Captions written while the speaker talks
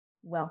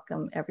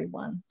Welcome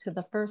everyone to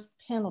the first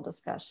panel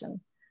discussion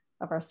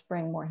of our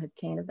spring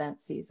Morehead-Cain event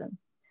season.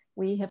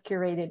 We have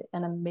curated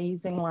an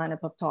amazing lineup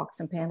of talks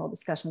and panel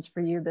discussions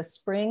for you this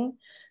spring.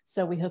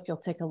 So we hope you'll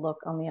take a look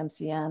on the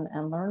MCN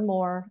and learn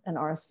more and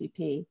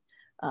RSVP.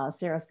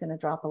 Sarah's gonna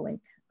drop a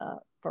link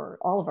for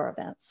all of our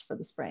events for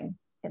the spring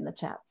in the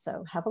chat,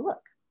 so have a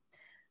look.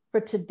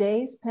 For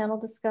today's panel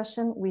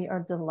discussion, we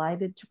are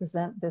delighted to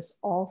present this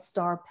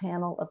all-star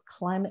panel of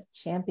climate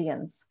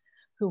champions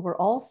who were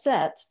all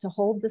set to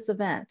hold this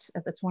event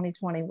at the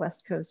 2020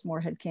 West Coast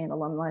Morehead-Cain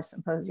Alumni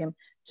Symposium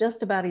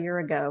just about a year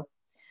ago.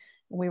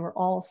 We were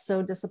all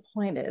so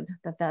disappointed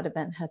that that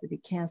event had to be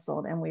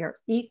canceled, and we are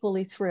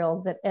equally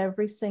thrilled that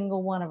every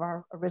single one of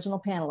our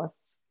original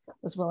panelists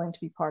was willing to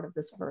be part of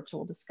this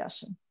virtual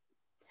discussion.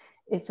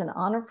 It's an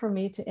honor for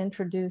me to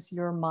introduce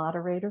your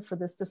moderator for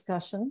this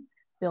discussion,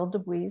 Bill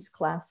Dubuis,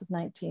 class of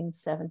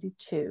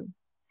 1972.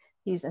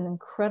 He's an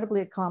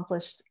incredibly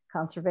accomplished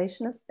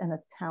conservationist and a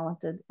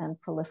talented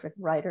and prolific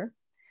writer.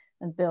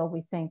 And Bill,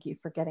 we thank you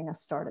for getting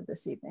us started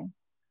this evening.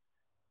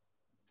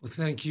 Well,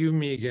 thank you,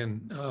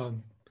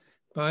 Megan.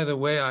 By the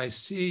way, I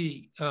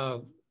see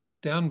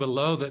down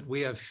below that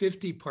we have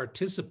 50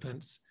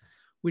 participants,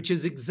 which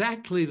is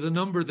exactly the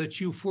number that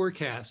you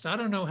forecast. I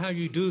don't know how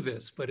you do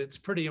this, but it's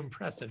pretty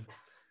impressive.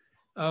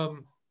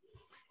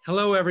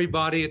 Hello,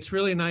 everybody. It's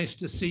really nice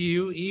to see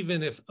you,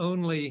 even if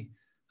only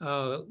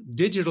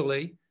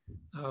digitally.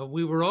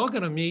 We were all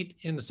going to meet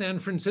in San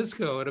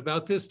Francisco at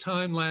about this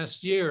time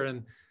last year,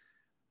 and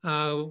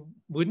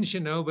wouldn't you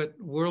know, but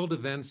world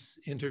events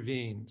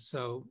intervened.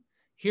 So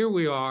here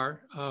we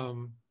are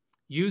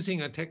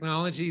using a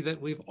technology that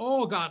we've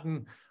all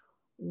gotten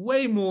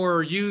way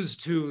more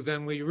used to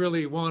than we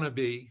really want to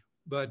be,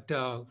 but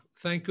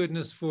thank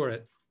goodness for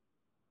it.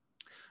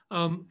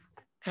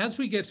 As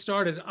we get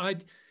started,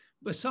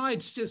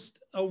 besides just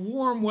a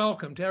warm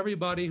welcome to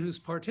everybody who's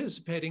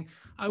participating,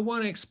 I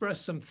want to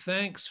express some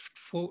thanks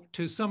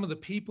to some of the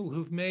people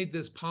who've made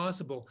this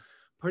possible,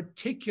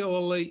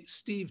 particularly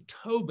Steve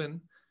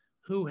Tobin,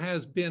 who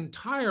has been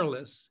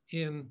tireless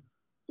in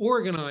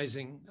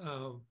organizing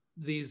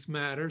these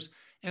matters,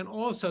 and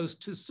also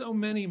to so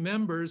many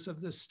members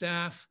of the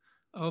staff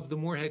of the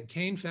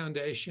Morehead-Cain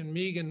Foundation,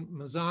 Megan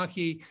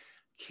Mazaki,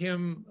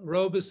 Kim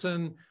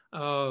Robeson,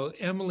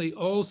 Emily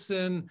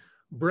Olson,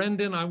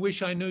 Brendan, I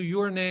wish I knew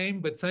your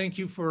name, but thank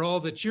you for all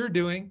that you're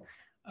doing.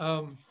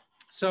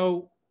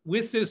 So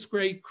with this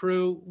great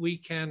crew, we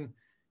can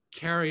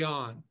carry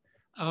on.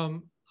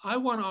 I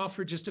want to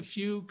offer just a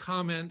few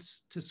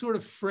comments to sort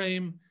of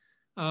frame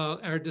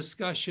our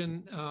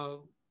discussion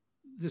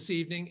this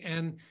evening,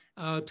 and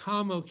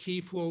Tom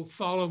O'Keefe will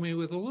follow me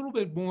with a little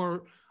bit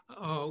more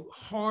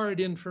hard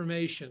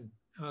information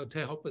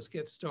to help us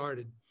get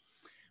started.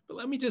 But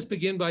let me just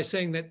begin by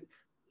saying that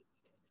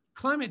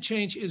climate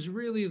change is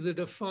really the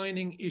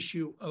defining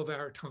issue of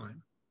our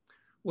time.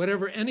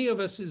 Whatever any of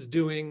us is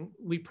doing,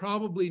 we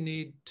probably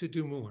need to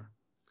do more.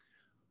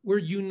 We're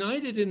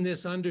united in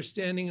this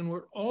understanding, and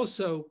we're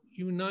also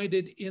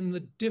united in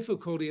the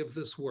difficulty of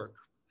this work,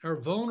 our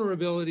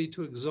vulnerability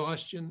to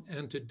exhaustion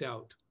and to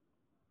doubt.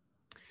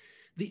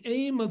 The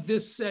aim of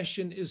this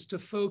session is to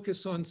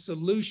focus on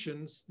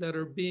solutions that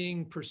are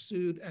being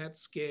pursued at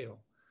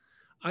scale.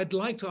 I'd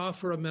like to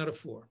offer a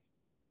metaphor.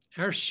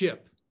 Our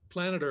ship,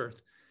 planet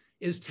Earth,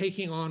 is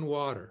taking on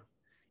water.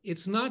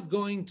 It's not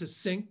going to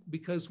sink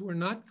because we're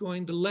not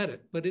going to let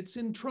it, but it's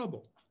in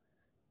trouble.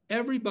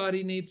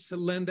 Everybody needs to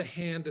lend a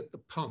hand at the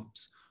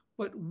pumps,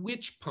 but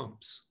which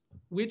pumps?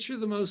 Which are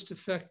the most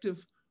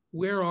effective?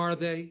 Where are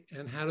they,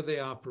 and how do they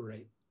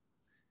operate?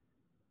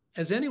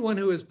 As anyone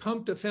who has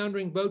pumped a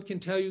foundering boat can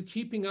tell you,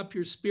 keeping up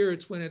your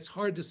spirits when it's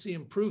hard to see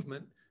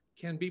improvement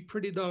can be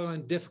pretty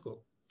doggone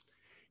difficult.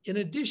 In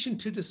addition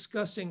to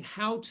discussing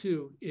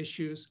how-to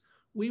issues,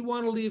 we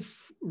want to leave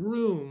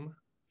room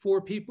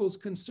for people's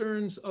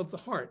concerns of the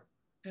heart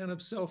and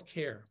of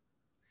self-care.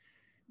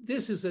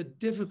 This is a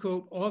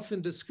difficult,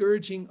 often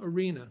discouraging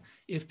arena.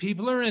 If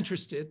people are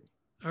interested,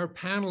 our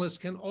panelists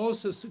can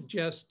also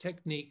suggest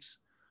techniques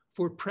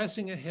for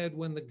pressing ahead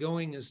when the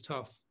going is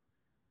tough.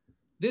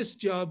 This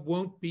job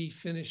won't be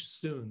finished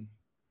soon.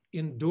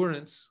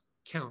 Endurance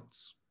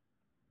counts.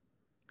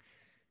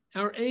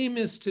 Our aim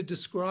is to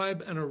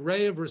describe an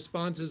array of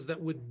responses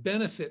that would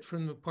benefit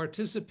from the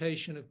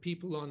participation of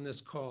people on this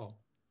call.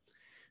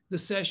 The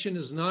session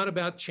is not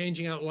about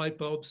changing out light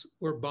bulbs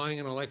or buying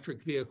an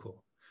electric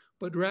vehicle,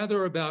 but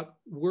rather about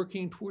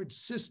working towards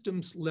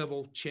systems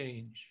level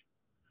change.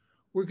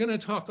 We're going to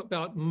talk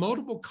about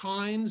multiple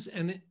kinds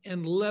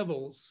and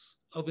levels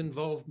of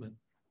involvement.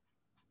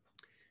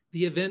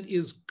 The event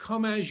is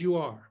come as you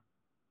are.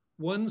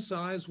 One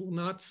size will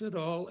not fit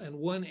all, and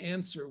one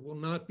answer will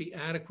not be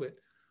adequate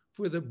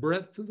for the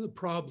breadth of the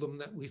problem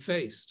that we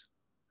faced.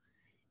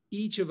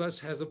 Each of us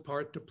has a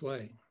part to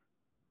play.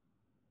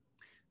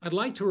 I'd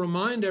like to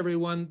remind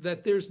everyone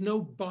that there's no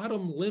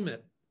bottom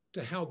limit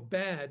to how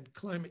bad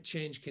climate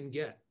change can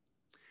get.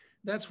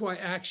 That's why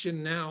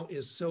action now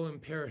is so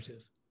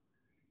imperative.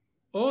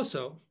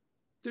 Also,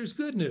 there's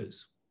good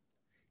news.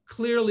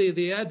 Clearly,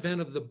 the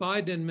advent of the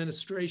Biden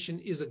administration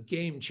is a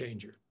game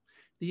changer.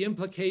 The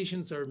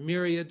implications are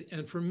myriad,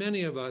 and for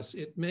many of us,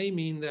 it may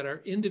mean that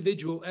our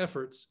individual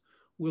efforts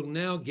will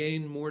now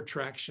gain more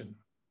traction.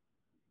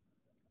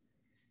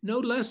 No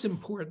less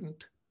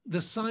important,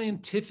 the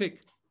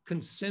scientific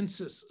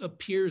consensus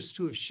appears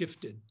to have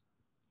shifted.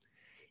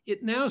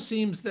 It now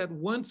seems that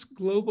once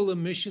global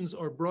emissions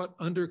are brought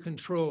under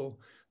control,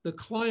 the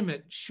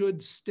climate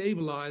should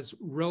stabilize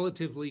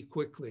relatively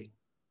quickly,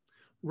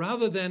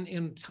 rather than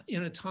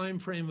in a time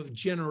frame of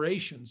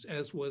generations,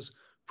 as was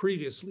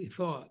previously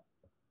thought.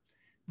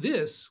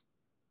 This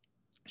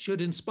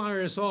should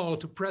inspire us all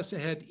to press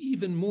ahead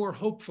even more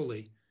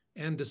hopefully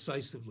and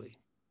decisively.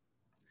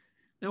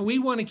 Now, we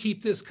want to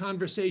keep this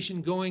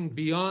conversation going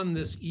beyond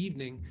this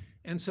evening,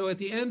 and so at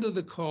the end of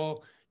the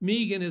call,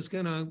 Megan is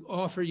going to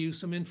offer you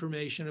some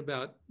information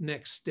about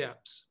next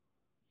steps.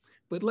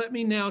 But let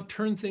me now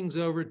turn things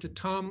over to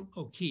Tom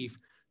O'Keefe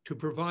to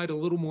provide a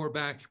little more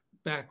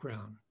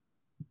background.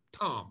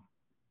 Tom.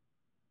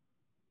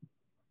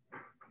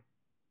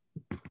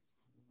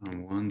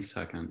 1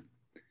 second.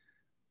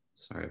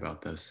 Sorry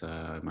about this.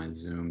 My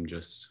Zoom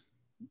just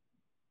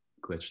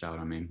glitched out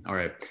on me. All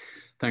right.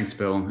 Thanks,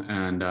 Bill.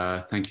 And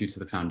thank you to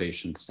the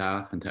foundation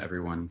staff and to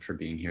everyone for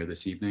being here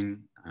this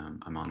evening.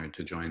 I'm honored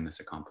to join this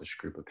accomplished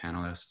group of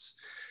panelists,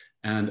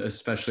 and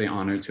especially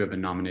honored to have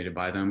been nominated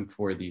by them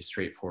for the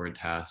straightforward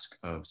task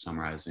of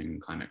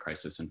summarizing climate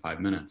crisis in 5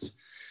 minutes.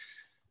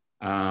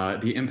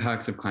 The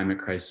impacts of climate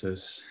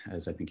crisis,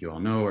 as I think you all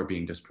know, are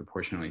being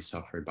disproportionately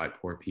suffered by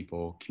poor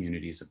people,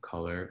 communities of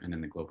color, and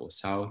in the global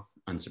South.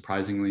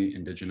 Unsurprisingly,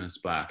 Indigenous,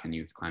 Black, and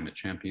youth climate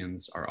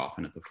champions are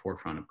often at the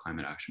forefront of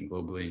climate action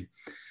globally.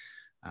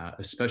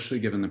 Especially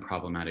given the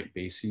problematic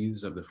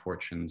bases of the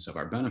fortunes of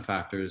our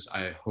benefactors,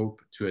 I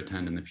hope to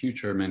attend in the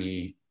future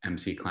many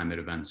MC climate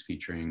events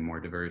featuring more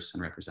diverse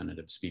and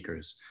representative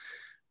speakers.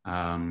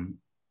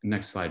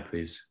 Next slide,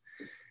 please.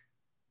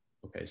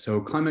 Okay, so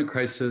climate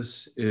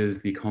crisis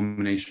is the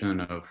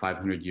culmination of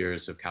 500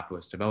 years of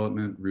capitalist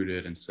development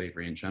rooted in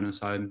slavery and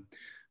genocide.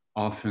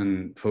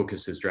 Often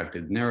focus is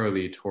directed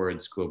narrowly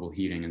towards global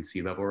heating and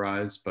sea level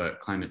rise, but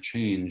climate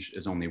change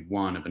is only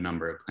one of a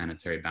number of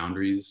planetary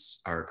boundaries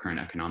our current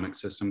economic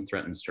system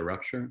threatens to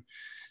rupture,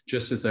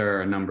 just as there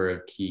are a number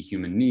of key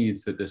human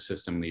needs that this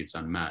system leaves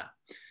unmet.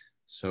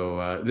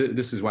 So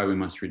this is why we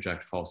must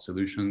reject false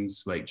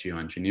solutions like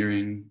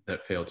geoengineering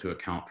that fail to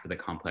account for the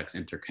complex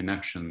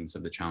interconnections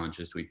of the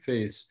challenges we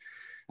face,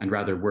 and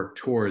rather work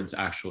towards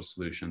actual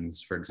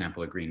solutions, for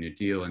example, a Green New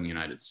Deal in the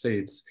United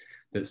States,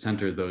 that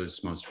center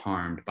those most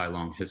harmed by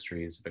long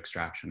histories of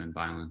extraction and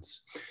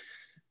violence.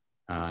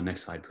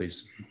 Next slide,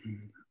 please.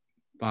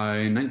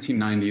 By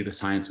 1990, the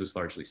science was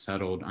largely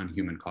settled on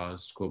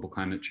human-caused global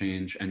climate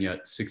change, and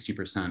yet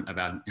 60% of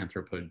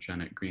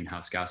anthropogenic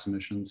greenhouse gas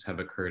emissions have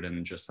occurred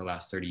in just the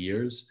last 30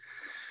 years.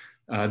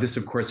 This,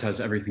 of course, has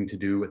everything to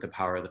do with the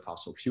power of the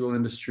fossil fuel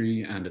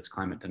industry and its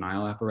climate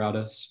denial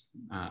apparatus.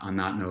 On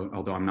that note,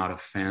 although I'm not a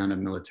fan of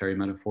military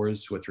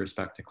metaphors with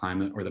respect to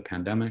climate or the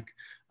pandemic,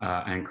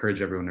 I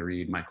encourage everyone to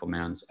read Michael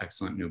Mann's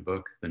excellent new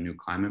book, The New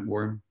Climate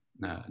War.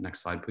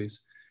 Next slide,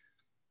 please.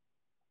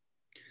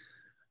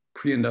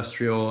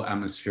 Pre-industrial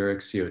atmospheric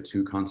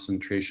CO2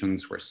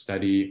 concentrations were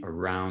steady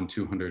around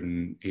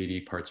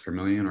 280 parts per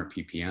million, or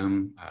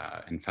ppm.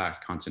 In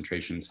fact,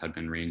 concentrations had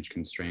been range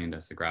constrained,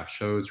 as the graph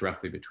shows,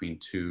 roughly between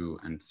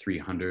 200 and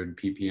 300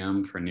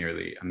 ppm for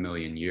nearly 1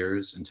 million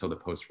years until the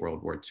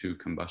post-World War II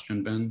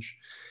combustion binge.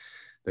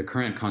 The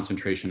current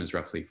concentration is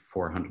roughly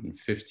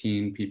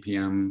 415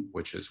 ppm,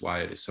 which is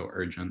why it is so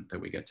urgent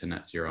that we get to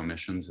net zero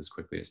emissions as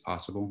quickly as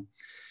possible.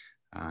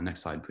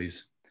 Next slide,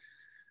 please.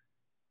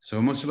 So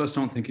most of us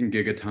don't think in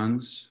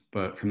gigatons,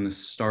 but from the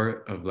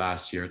start of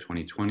last year,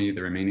 2020,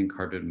 the remaining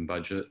carbon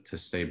budget to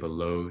stay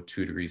below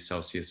 2 degrees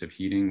Celsius of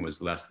heating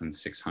was less than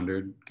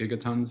 600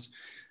 gigatons.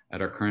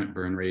 At our current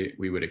burn rate,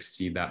 we would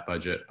exceed that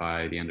budget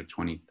by the end of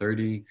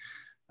 2030.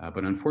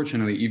 But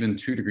unfortunately, even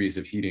 2 degrees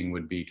of heating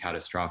would be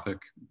catastrophic.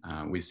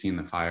 We've seen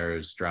the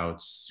fires,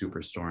 droughts,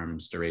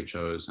 superstorms,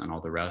 derechos, and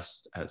all the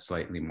rest at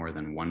slightly more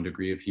than 1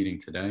 degree of heating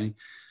today.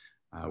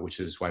 Which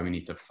is why we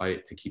need to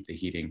fight to keep the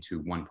heating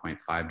to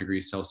 1.5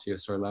 degrees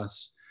Celsius or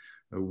less.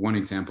 One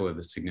example of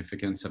the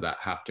significance of that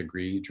half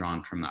degree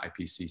drawn from the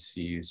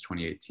IPCC's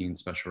 2018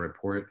 special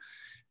report,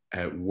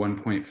 at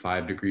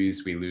 1.5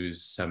 degrees, we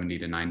lose 70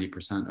 to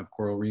 90% of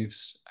coral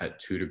reefs. At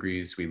 2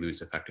 degrees, we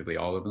lose effectively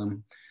all of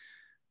them.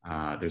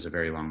 There's a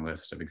very long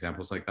list of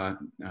examples like that.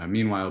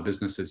 Meanwhile,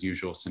 business as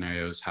usual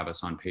scenarios have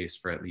us on pace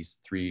for at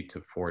least 3 to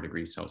 4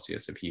 degrees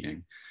Celsius of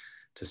heating.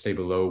 To stay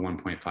below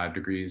 1.5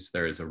 degrees,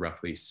 there is a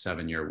roughly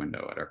 7-year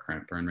window at our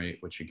current burn rate,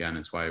 which again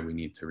is why we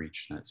need to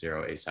reach net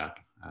zero ASAP.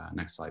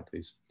 Next slide,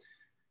 please.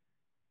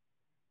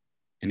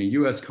 In a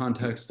US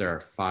context, there are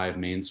 5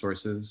 main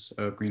sources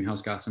of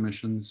greenhouse gas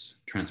emissions: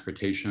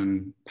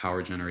 transportation,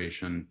 power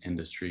generation,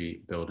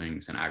 industry,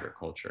 buildings, and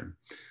agriculture.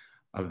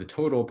 Of the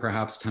total,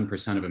 perhaps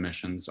 10% of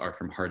emissions are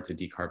from hard to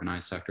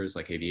decarbonize sectors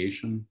like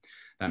aviation.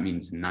 That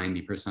means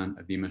 90%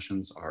 of the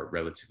emissions are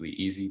relatively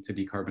easy to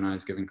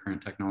decarbonize given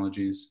current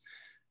technologies.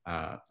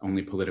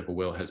 Only political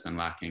will has been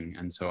lacking.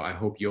 And so I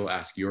hope you'll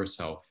ask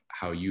yourself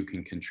how you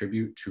can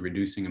contribute to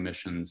reducing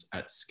emissions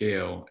at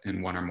scale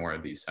in one or more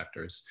of these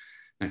sectors.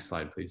 Next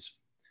slide, please.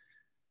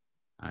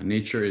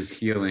 Nature is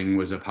healing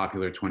was a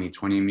popular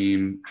 2020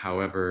 meme.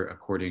 However,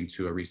 according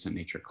to a recent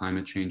Nature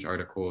climate change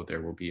article,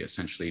 there will be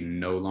essentially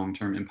no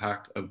long-term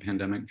impact of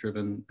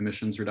pandemic-driven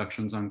emissions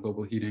reductions on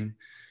global heating.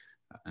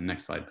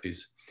 Next slide,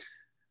 please.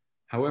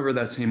 However,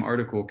 that same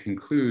article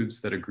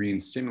concludes that a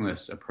green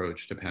stimulus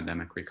approach to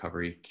pandemic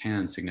recovery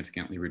can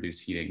significantly reduce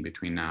heating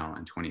between now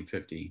and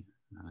 2050.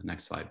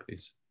 Next slide,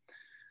 please.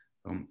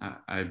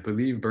 I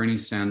believe Bernie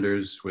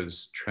Sanders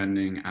was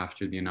trending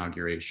after the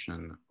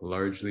inauguration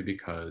largely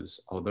because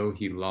although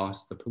he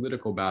lost the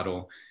political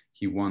battle,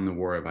 he won the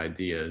war of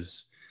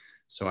ideas.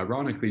 So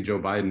ironically, Joe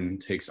Biden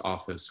takes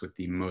office with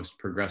the most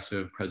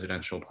progressive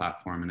presidential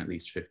platform in at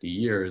least 50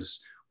 years,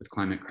 with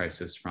climate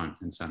crisis front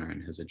and center in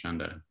his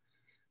agenda.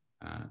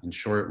 In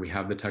short, we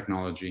have the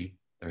technology.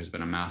 There has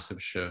been a massive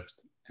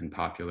shift in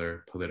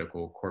popular,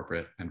 political,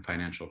 corporate, and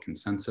financial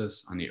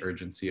consensus on the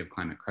urgency of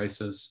climate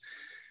crisis.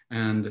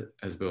 And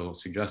as Bill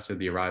suggested,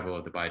 the arrival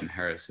of the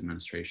Biden-Harris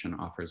administration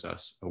offers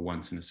us a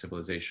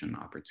once-in-a-civilization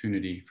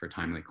opportunity for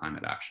timely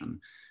climate action.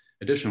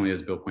 Additionally,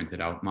 as Bill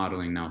pointed out,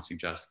 modeling now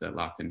suggests that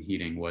locked-in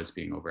heating was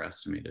being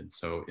overestimated.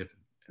 So if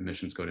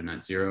emissions go to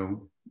net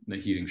zero, the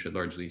heating should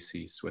largely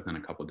cease within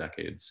a couple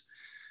decades.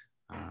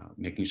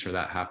 Making sure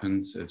that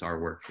happens is our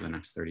work for the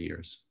next 30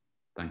 years.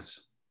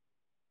 Thanks.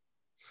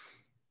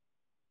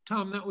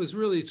 Tom, that was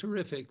really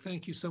terrific.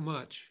 Thank you so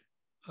much.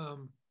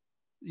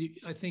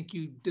 I think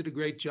you did a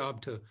great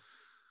job to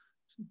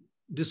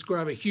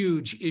describe a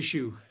huge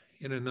issue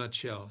in a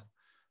nutshell.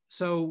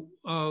 So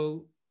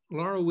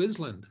Laura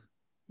Wisland,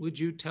 would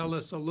you tell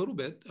us a little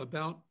bit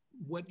about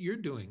what you're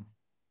doing?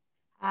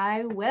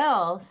 I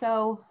will.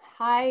 So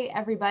hi,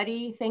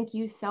 everybody. Thank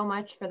you so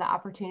much for the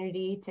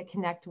opportunity to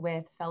connect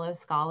with fellow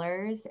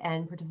scholars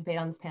and participate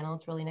on this panel.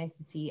 It's really nice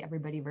to see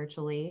everybody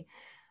virtually.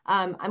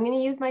 I'm going to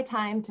use my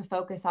time to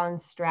focus on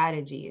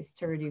strategies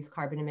to reduce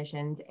carbon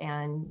emissions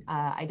and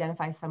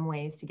identify some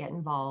ways to get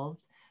involved.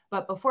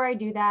 But before I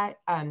do that,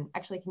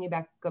 actually, can you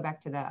go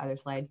back to the other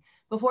slide?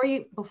 Before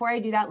I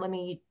do that, let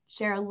me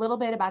share a little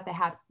bit about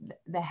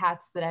the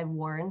hats that I've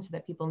worn so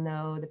that people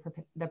know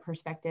the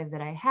perspective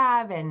that I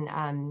have.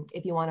 And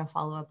if you want to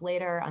follow up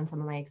later on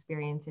some of my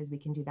experiences, we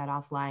can do that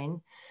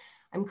offline.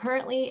 I'm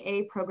currently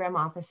a program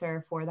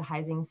officer for the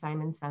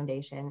Heising-Simons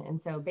Foundation.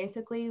 And so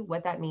basically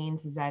what that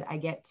means is that I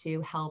get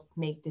to help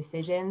make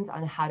decisions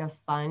on how to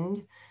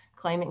fund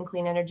climate and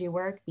clean energy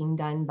work being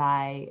done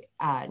by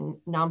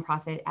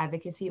nonprofit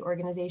advocacy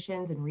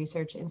organizations and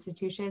research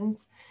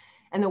institutions.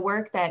 And the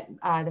work that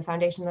the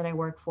foundation that I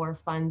work for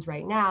funds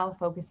right now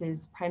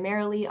focuses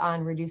primarily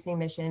on reducing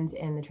emissions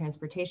in the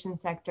transportation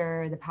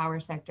sector, the power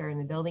sector, and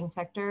the building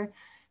sector,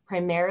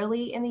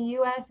 primarily in the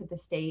US at the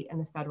state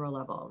and the federal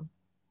level.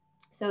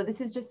 So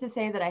this is just to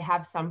say that I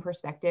have some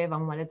perspective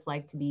on what it's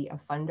like to be a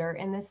funder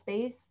in this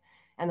space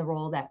and the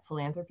role that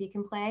philanthropy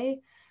can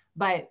play.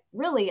 But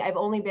really, I've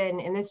only been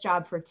in this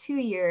job for 2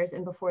 years.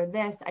 And before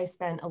this, I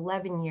spent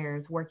 11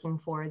 years working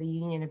for the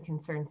Union of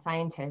Concerned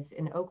Scientists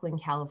in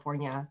Oakland,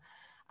 California,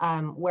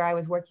 where I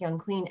was working on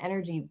clean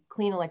energy,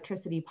 clean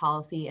electricity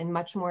policy, and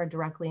much more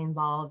directly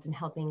involved in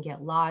helping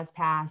get laws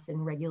passed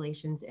and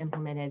regulations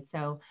implemented.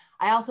 So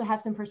I also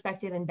have some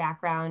perspective and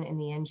background in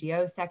the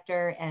NGO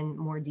sector and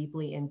more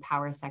deeply in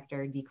power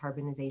sector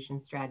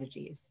decarbonization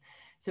strategies.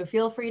 So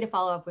feel free to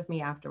follow up with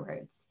me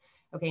afterwards.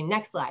 Okay,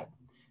 next slide.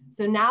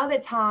 So now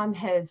that Tom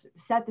has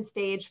set the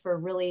stage for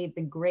really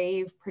the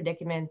grave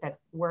predicament that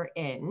we're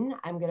in,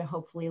 I'm going to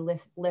hopefully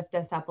lift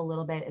us up a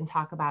little bit and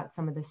talk about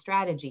some of the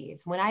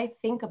strategies. When I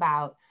think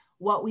about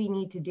what we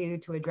need to do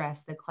to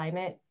address the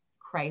climate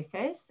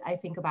crisis, I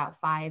think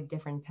about 5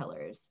 different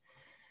pillars.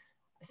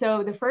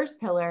 So the first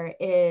pillar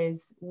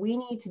is we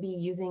need to be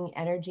using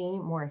energy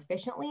more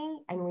efficiently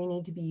and we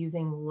need to be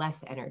using less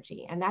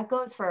energy. And that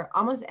goes for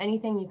almost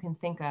anything you can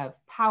think of: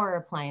 power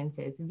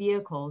appliances,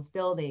 vehicles,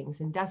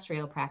 buildings,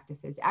 industrial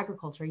practices,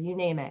 agriculture, you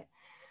name it.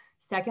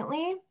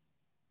 Secondly,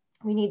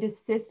 we need to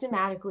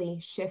systematically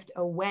shift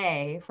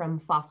away from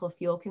fossil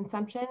fuel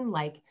consumption,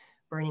 like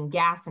burning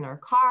gas in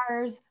our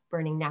cars,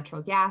 burning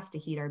natural gas to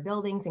heat our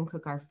buildings and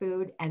cook our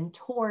food, and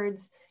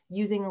towards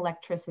using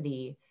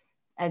electricity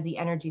as the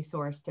energy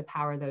source to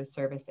power those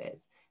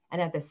services.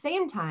 And at the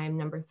same time,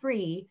 number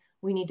 3,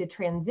 we need to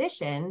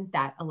transition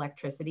that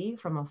electricity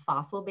from a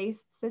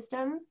fossil-based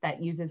system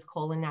that uses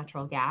coal and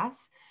natural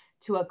gas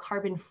to a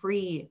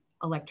carbon-free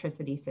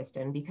electricity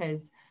system,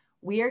 because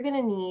we are going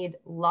to need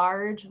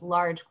large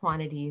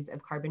quantities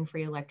of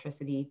carbon-free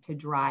electricity to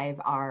drive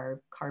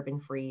our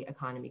carbon-free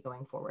economy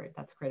going forward.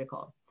 That's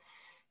critical.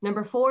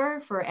 Number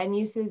 4, for end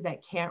uses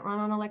that can't run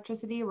on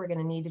electricity, we're going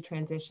to need to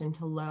transition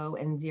to low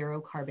and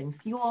zero carbon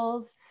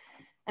fuels.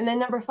 And then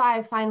number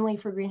 5, finally,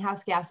 for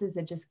greenhouse gases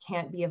that just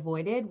can't be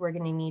avoided, we're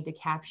going to need to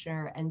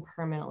capture and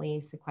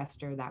permanently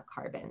sequester that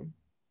carbon.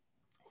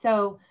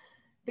 So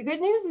the good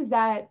news is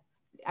that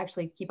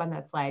actually keep on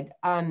that slide.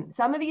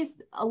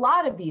 A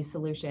lot of these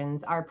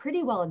solutions are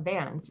pretty well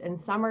advanced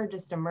and some are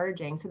just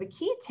emerging. So the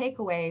key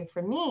takeaway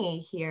for me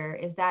here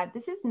is that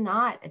this is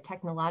not a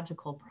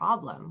technological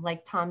problem.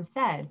 Like Tom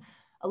said,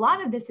 a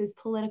lot of this is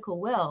political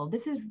will.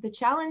 The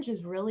challenge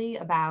is really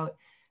about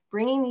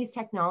bringing these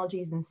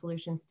technologies and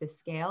solutions to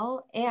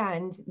scale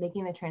and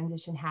making the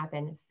transition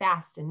happen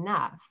fast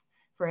enough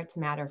for it to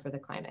matter for the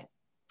climate.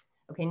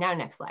 Okay, now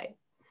next slide.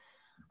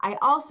 I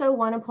also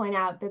want to point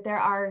out that there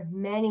are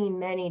many,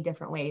 many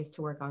different ways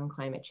to work on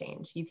climate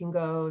change. You can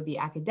go the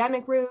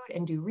academic route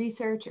and do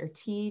research or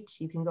teach.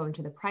 You can go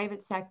into the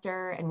private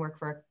sector and work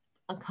for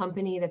a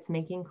company that's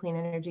making clean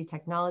energy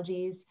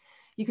technologies.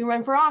 You can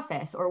run for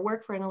office or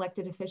work for an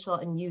elected official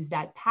and use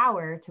that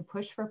power to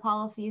push for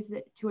policies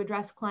to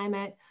address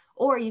climate,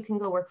 or you can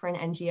go work for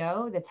an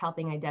NGO that's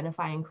helping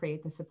identify and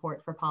create the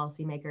support for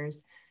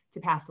policymakers to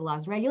pass the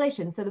laws and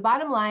regulations. So the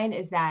bottom line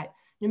is that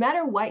no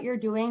matter what you're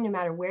doing, no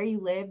matter where you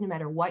live, no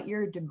matter what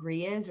your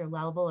degree is or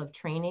level of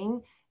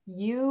training,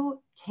 you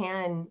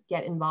can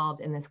get involved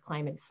in this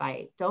climate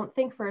fight. Don't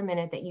think for a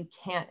minute that you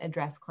can't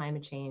address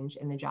climate change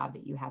in the job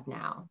that you have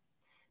now.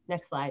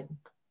 Next slide.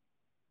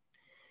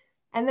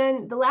 And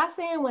then the last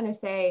thing I want to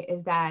say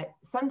is that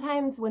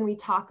sometimes when we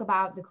talk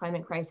about the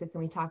climate crisis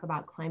and we talk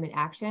about climate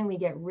action, we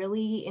get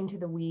really into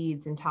the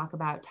weeds and talk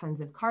about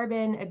tons of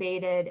carbon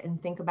abated and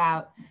think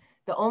about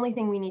the only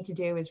thing we need to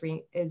do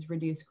is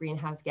reduce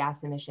greenhouse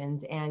gas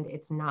emissions, and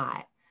it's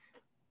not.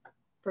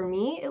 For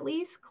me, at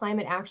least,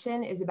 climate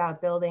action is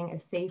about building a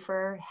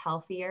safer,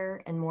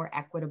 healthier, and more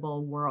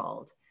equitable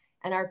world.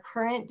 And our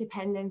current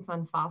dependence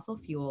on fossil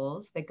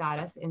fuels that got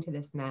us into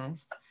this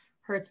mess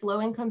hurts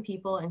low-income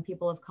people and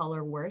people of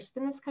color worse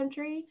in this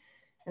country.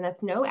 And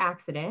that's no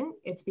accident.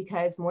 It's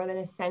because more than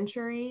a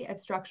century of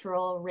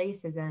structural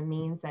racism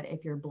means that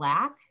if you're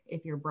Black,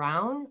 if you're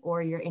brown,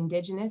 or you're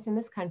indigenous in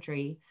this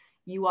country,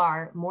 you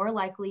are more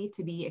likely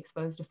to be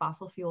exposed to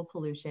fossil fuel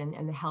pollution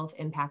and the health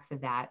impacts of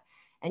that.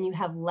 And you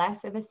have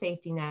less of a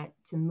safety net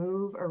to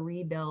move or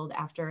rebuild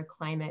after a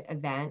climate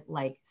event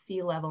like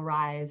sea level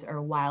rise or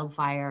a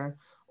wildfire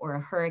or a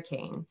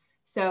hurricane.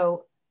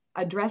 So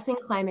addressing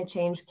climate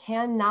change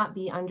cannot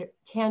be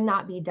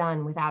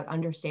done without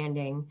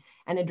understanding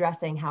and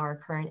addressing how our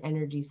current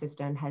energy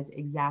system has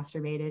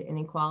exacerbated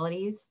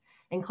inequalities.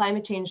 And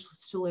climate change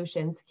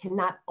solutions can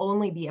not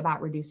only be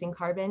about reducing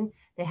carbon,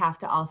 they have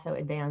to also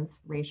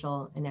advance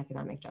racial and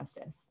economic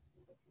justice.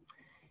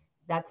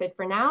 That's it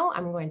for now.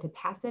 I'm going to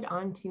pass it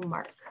on to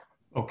Mark.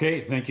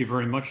 Okay, thank you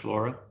very much,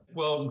 Laura.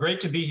 Well,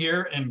 great to be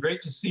here and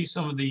great to see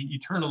some of the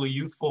eternally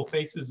youthful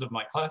faces of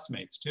my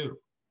classmates too.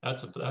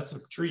 That's a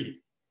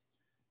treat.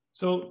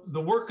 So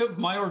the work of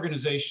my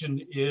organization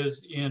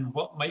is in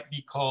what might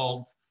be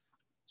called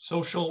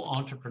social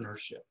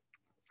entrepreneurship.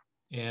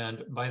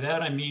 And by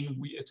that, I mean,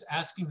 it's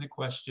asking the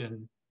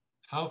question,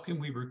 how can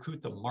we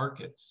recruit the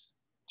markets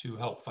to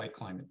help fight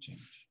climate change?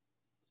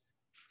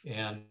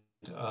 And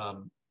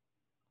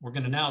we're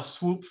going to now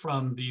swoop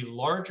from the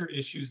larger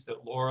issues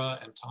that Laura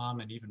and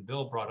Tom and even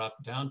Bill brought up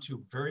down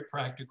to very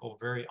practical,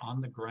 very on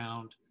the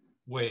ground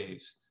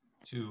ways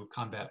to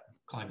combat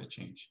climate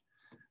change.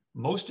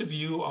 Most of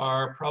you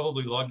are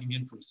probably logging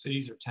in from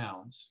cities or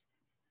towns.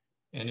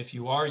 And if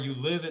you are, you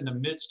live in the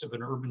midst of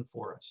an urban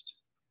forest.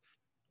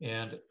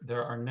 And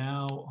there are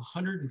now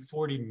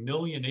 140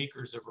 million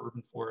acres of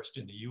urban forest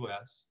in the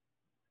US.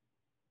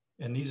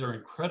 And these are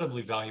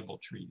incredibly valuable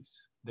trees.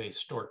 They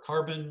store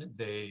carbon,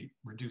 they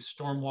reduce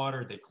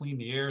stormwater, they clean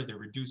the air, they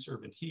reduce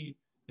urban heat,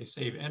 they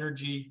save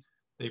energy,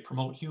 they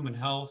promote human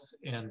health,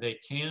 and they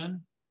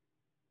can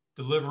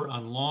deliver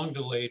on long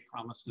delayed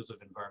promises of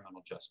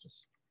environmental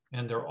justice.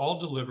 And they're all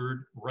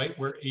delivered right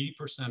where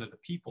 80% of the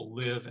people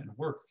live and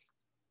work.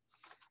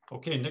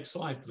 Okay, next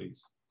slide,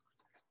 please.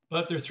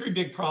 But there are three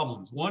big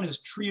problems. One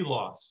is tree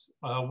loss.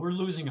 We're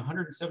losing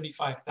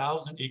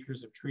 175,000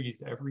 acres of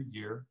trees every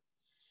year.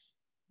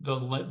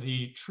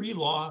 The tree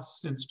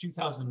loss since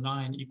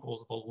 2009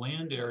 equals the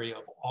land area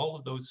of all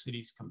of those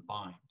cities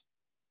combined.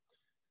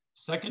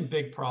 Second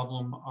big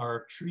problem,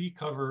 our tree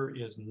cover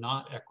is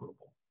not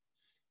equitable.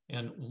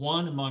 And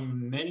one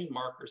among many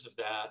markers of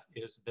that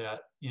is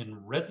that in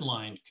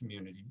redlined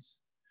communities,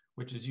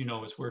 which as you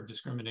know is where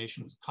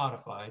discrimination was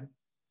codified,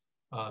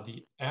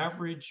 the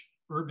average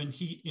urban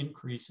heat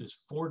increase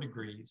is 4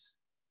 degrees,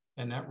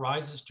 and that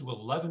rises to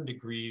 11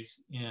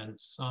 degrees in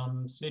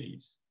some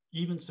cities,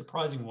 even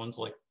surprising ones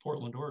like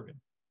Portland, Oregon.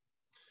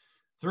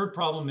 Third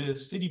problem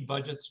is city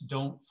budgets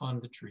don't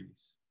fund the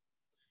trees.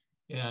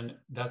 And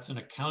that's an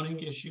accounting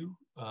issue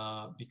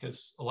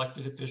because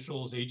elected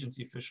officials,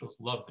 agency officials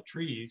love the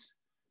trees,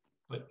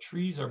 but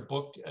trees are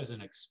booked as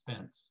an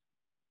expense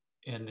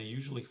and they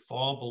usually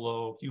fall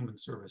below human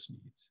service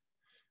needs.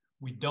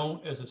 We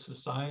don't, as a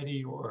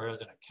society or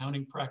as an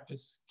accounting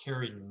practice,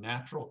 carry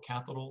natural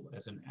capital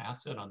as an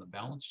asset on the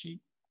balance sheet.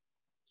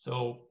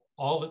 So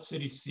all that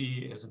cities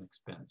see is an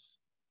expense.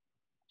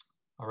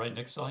 All right,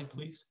 next slide,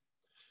 please.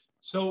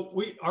 So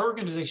our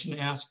organization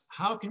asked,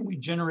 how can we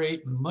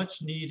generate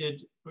much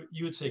needed,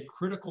 you would say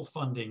critical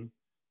funding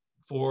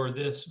for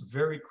this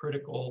very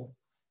critical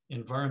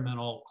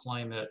environmental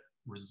climate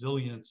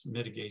resilience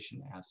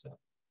mitigation asset.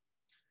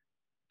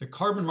 The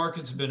carbon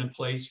markets have been in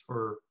place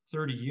for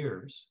 30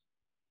 years.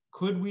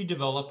 Could we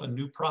develop a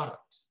new product,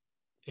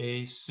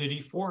 a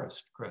city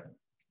forest credit?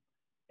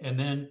 And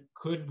then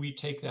could we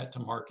take that to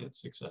market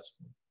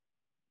successfully?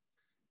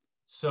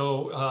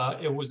 So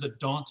it was a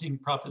daunting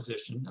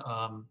proposition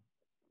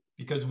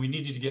because we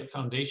needed to get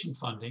foundation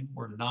funding.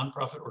 We're a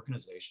nonprofit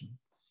organization,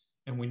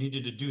 and we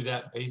needed to do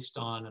that based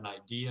on an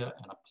idea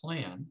and a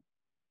plan.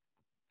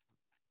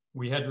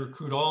 We had to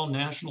recruit all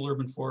national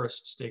urban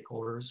forest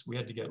stakeholders. We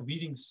had to get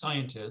leading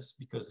scientists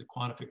because the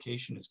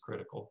quantification is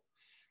critical.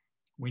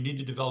 We need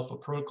to develop a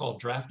protocol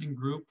drafting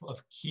group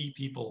of key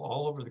people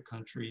all over the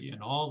country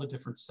in all the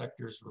different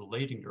sectors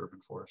relating to urban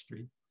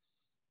forestry.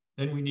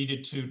 Then we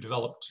needed to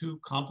develop 2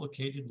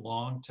 complicated,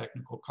 long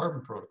technical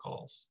carbon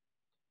protocols.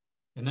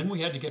 And then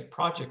we had to get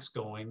projects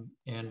going,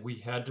 and we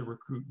had to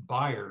recruit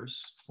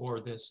buyers for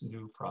this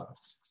new product.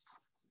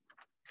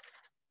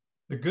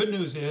 The good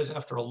news is,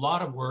 after a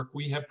lot of work,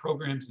 we have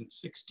programs in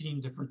 16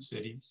 different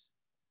cities.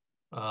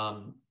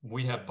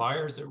 We have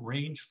buyers that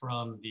range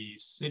from the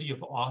city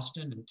of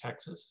Austin in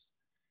Texas,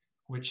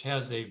 which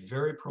has a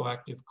very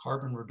proactive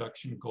carbon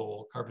reduction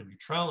goal, carbon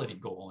neutrality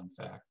goal,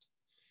 in fact.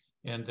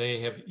 And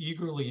they have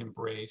eagerly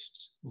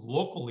embraced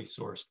locally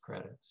sourced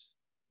credits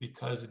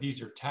because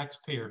these are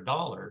taxpayer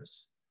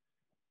dollars,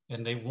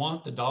 and they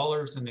want the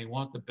dollars and they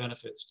want the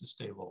benefits to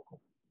stay local.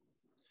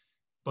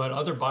 But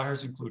other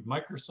buyers include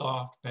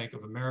Microsoft, Bank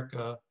of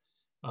America.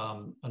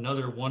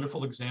 Another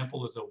wonderful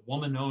example is a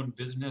woman-owned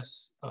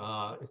business.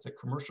 It's a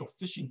commercial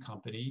fishing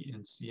company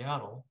in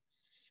Seattle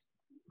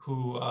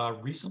who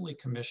recently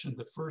commissioned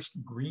the first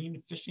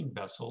green fishing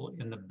vessel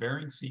in the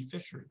Bering Sea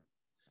fishery.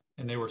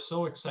 And they were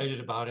so excited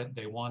about it,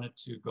 they wanted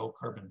to go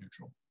carbon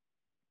neutral.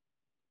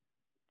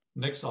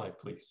 Next slide,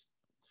 please.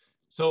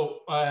 So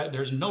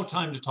there's no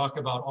time to talk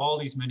about all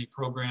these many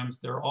programs.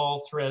 They're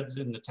all threads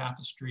in the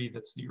tapestry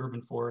that's the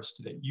urban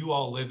forest that you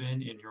all live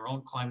in your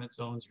own climate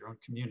zones, your own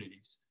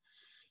communities.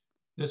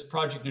 This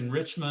project in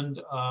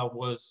Richmond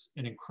was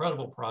an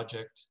incredible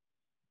project.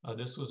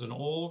 This was an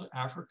old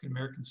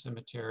African-American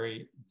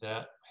cemetery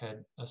that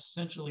had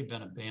essentially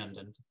been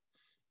abandoned.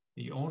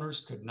 The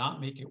owners could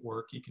not make it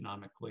work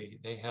economically.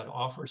 They had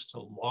offers to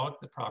log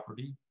the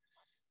property.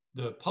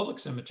 The public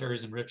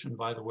cemeteries in Richmond,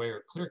 by the way,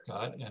 are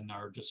clear-cut and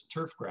are just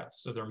turf grass,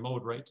 so they're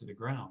mowed right to the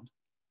ground.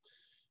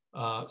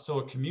 So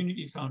a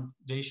community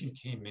foundation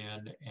came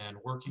in and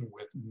working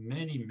with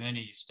many,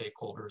 many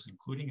stakeholders,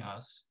 including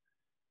us,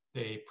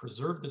 they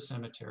preserved the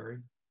cemetery.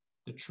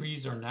 The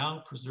trees are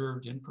now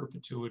preserved in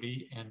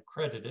perpetuity and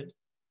credited.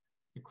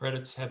 The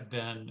credits have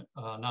been,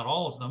 not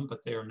all of them, but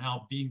they are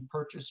now being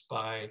purchased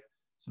by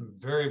some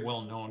very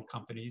well-known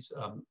companies,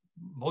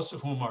 most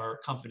of whom are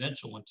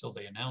confidential until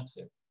they announce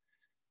it.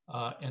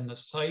 And the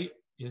site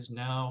is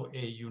now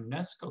a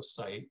UNESCO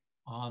site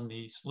on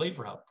the Slave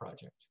Route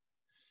project.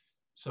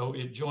 So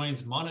it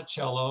joins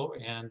Monticello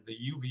and the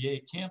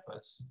UVA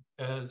campus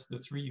as the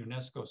 3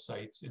 UNESCO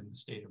sites in the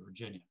state of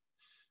Virginia.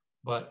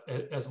 But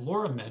as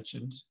Laura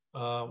mentioned,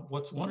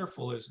 what's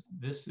wonderful is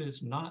this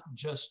is not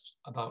just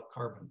about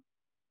carbon.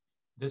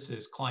 This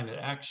is climate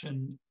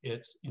action,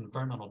 it's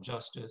environmental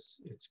justice,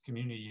 it's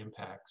community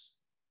impacts,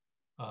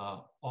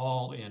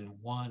 all in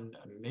one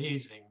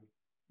amazing,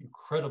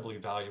 incredibly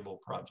valuable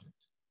project.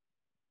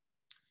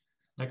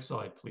 Next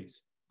slide,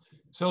 please.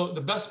 So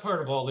the best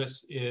part of all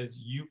this is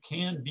you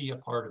can be a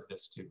part of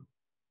this too.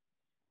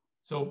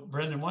 So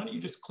Brendan, why don't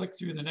you just click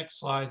through the next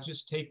slides,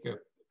 just take a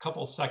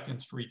couple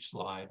seconds for each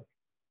slide.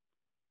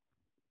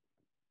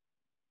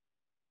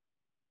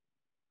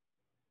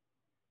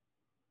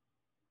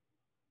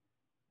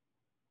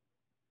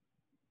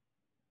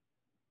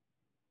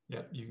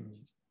 Yeah, you can,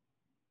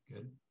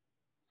 good.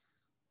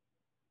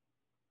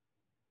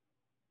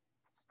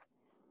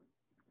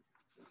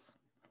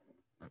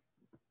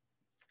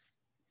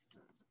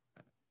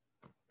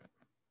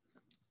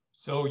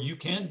 So you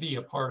can be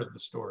a part of the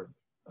story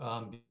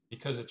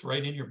because it's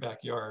right in your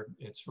backyard,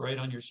 it's right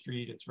on your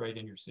street, it's right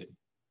in your city.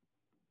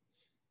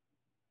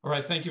 All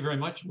right, thank you very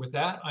much. With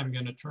that, I'm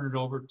going to turn it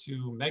over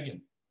to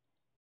Megan.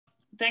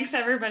 Thanks to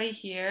everybody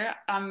here.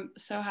 I'm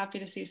so happy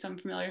to see some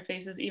familiar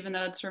faces, even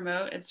though it's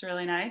remote, it's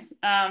really nice.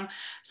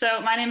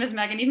 So my name is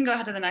Megan. You can go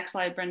ahead to the next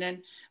slide,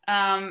 Brendan.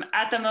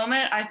 At the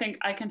moment, I think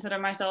I consider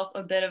myself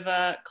a bit of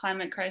a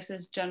climate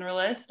crisis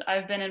generalist.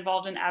 I've been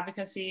involved in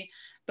advocacy,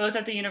 both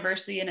at the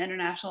university and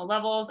international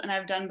levels, and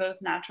I've done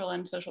both natural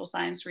and social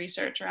science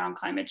research around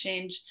climate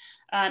change.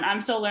 And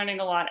I'm still learning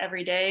a lot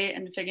every day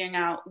and figuring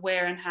out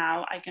where and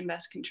how I can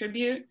best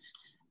contribute.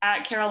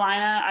 At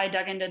Carolina, I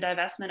dug into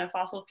divestment of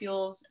fossil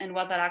fuels and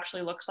what that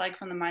actually looks like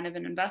from the mind of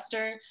an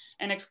investor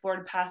and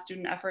explored past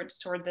student efforts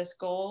toward this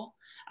goal.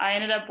 I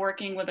ended up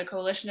working with a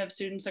coalition of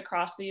students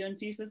across the UNC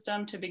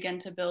system to begin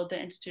to build the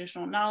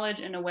institutional knowledge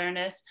and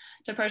awareness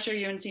to pressure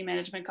UNC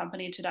management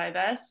company to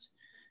divest.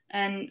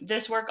 And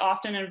this work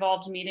often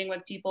involved meeting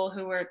with people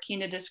who were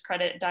keen to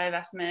discredit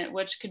divestment,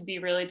 which could be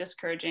really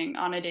discouraging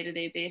on a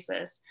day-to-day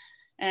basis.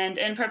 And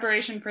in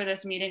preparation for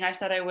this meeting, I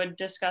said I would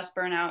discuss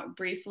burnout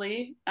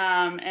briefly.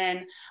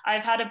 And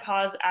I've had to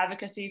pause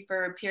advocacy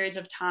for periods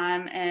of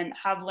time and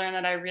have learned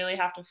that I really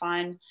have to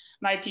find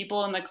my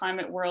people in the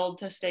climate world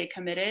to stay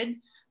committed.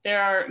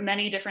 There are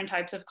many different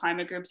types of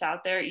climate groups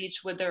out there,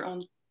 each with their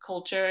own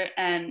culture,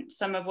 and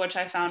some of which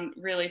I found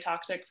really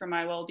toxic for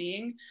my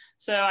well-being.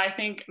 So I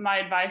think my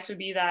advice would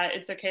be that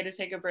it's okay to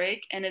take a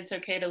break, and it's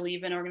okay to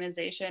leave an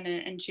organization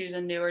and choose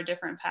a new or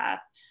different path.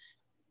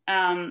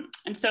 And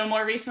so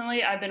more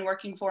recently, I've been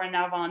working for and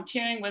now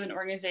volunteering with an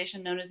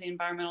organization known as the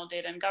Environmental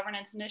Data and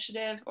Governance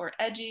Initiative, or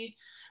EDGI.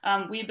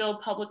 We build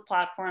public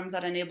platforms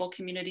that enable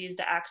communities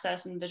to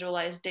access and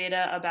visualize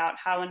data about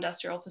how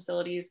industrial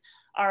facilities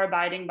are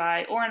abiding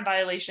by or in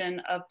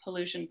violation of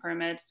pollution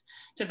permits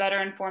to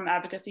better inform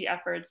advocacy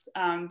efforts.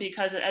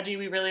 Because at EDGI,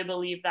 we really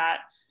believe that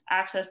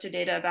access to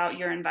data about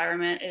your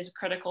environment is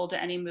critical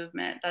to any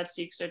movement that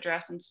seeks to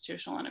address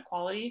institutional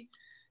inequality.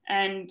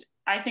 And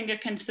I think a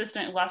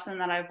consistent lesson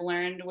that I've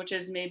learned, which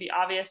is maybe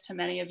obvious to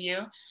many of you,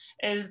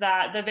 is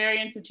that the very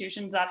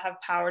institutions that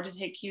have power to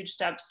take huge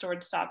steps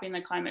towards stopping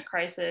the climate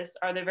crisis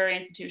are the very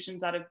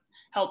institutions that have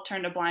helped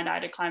turn a blind eye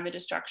to climate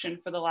destruction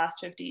for the last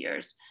 50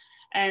 years.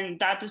 And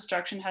that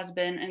destruction has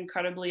been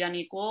incredibly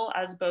unequal,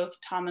 as both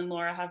Tom and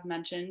Laura have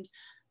mentioned.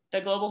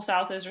 The Global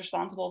South is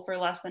responsible for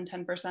less than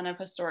 10% of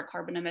historic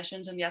carbon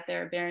emissions, and yet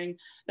they're bearing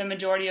the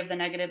majority of the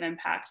negative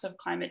impacts of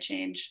climate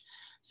change.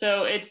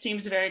 So it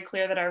seems very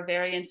clear that our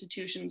very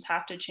institutions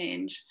have to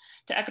change.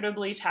 To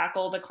equitably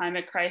tackle the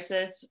climate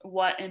crisis,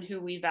 what and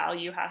who we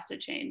value has to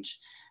change.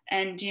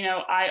 And, you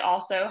know, I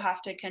also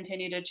have to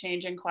continue to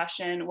change and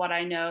question what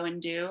I know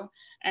and do.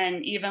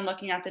 And even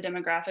looking at the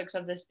demographics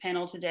of this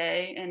panel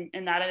today,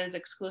 and that it is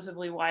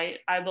exclusively white,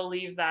 I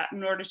believe that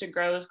in order to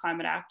grow as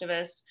climate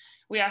activists,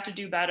 we have to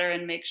do better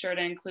and make sure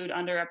to include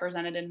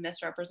underrepresented and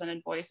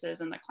misrepresented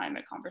voices in the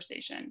climate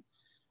conversation.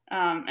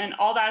 And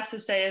all that's to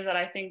say is that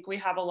I think we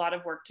have a lot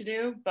of work to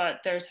do, but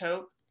there's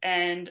hope.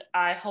 And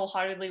I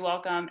wholeheartedly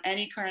welcome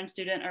any current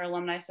student or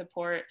alumni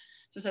support,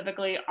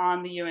 specifically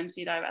on the UNC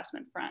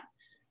divestment front.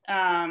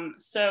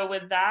 So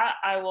with that,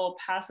 I will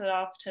pass it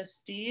off to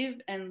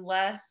Steve,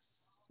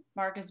 unless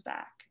Mark is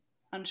back.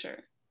 Unsure.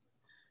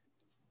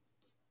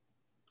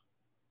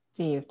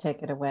 Steve,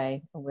 take it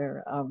away.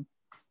 We're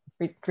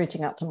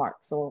reaching out to Mark,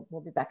 so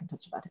we'll be back in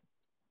touch about it.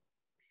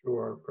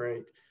 Sure,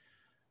 great.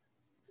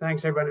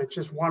 Thanks, everybody. It's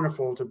just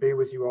wonderful to be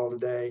with you all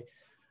today.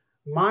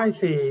 My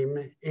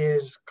theme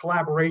is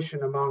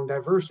collaboration among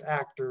diverse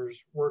actors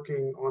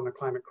working on the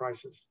climate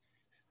crisis.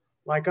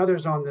 Like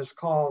others on this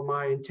call,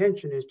 my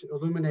intention is to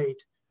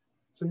illuminate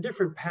some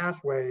different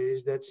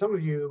pathways that some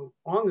of you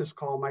on this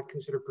call might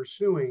consider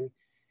pursuing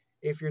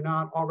if you're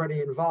not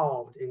already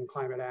involved in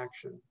climate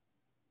action.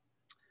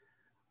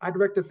 I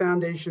direct a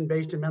foundation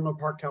based in Menlo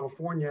Park,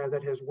 California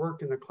that has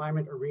worked in the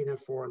climate arena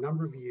for a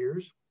number of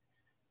years.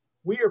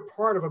 We are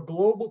part of a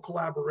global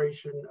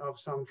collaboration of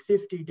some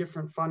 50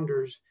 different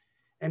funders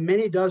and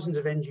many dozens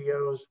of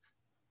NGOs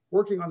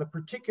working on the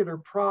particular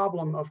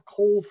problem of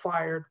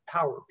coal-fired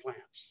power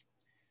plants.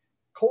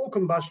 Coal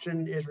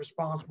combustion is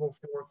responsible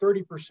for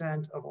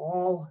 30% of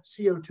all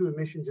CO2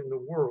 emissions in the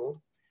world,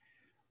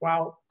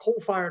 while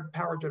coal-fired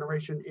power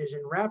generation is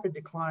in rapid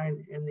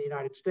decline in the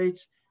United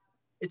States.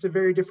 It's a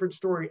very different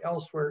story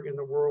elsewhere in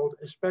the world,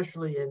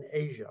 especially in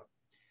Asia.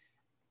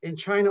 In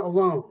China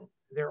alone,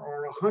 there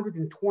are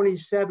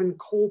 127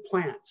 coal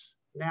plants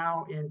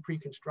now in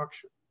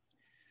pre-construction.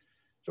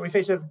 So we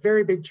face a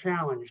very big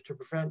challenge to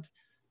prevent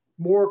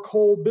more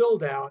coal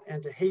build out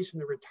and to hasten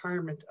the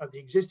retirement of the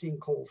existing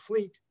coal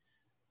fleet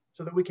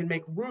so that we can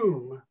make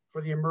room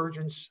for the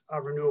emergence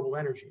of renewable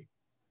energy.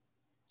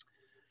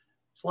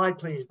 Slide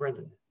please,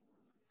 Brendan.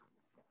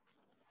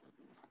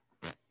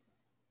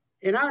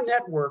 In our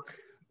network,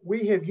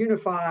 we have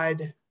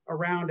unified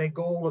around a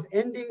goal of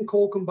ending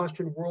coal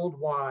combustion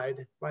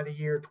worldwide by the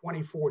year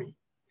 2040.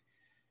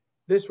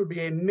 This would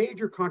be a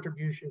major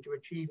contribution to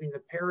achieving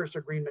the Paris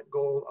Agreement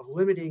goal of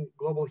limiting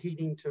global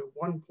heating to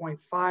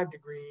 1.5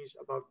 degrees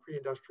above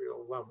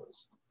pre-industrial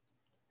levels.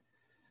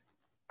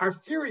 Our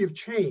theory of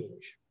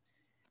change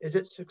is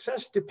that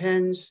success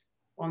depends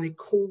on the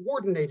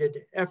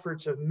coordinated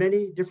efforts of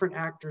many different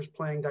actors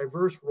playing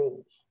diverse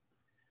roles.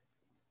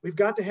 We've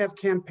got to have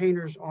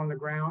campaigners on the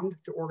ground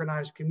to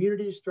organize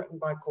communities threatened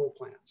by coal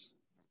plants.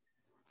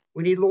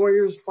 We need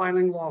lawyers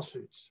filing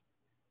lawsuits.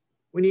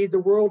 We need the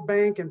World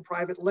Bank and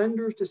private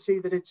lenders to see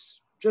that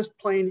it's just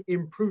plain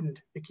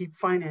imprudent to keep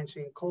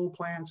financing coal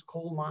plants,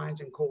 coal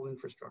mines, and coal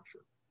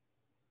infrastructure.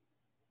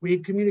 We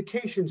need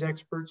communications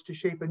experts to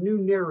shape a new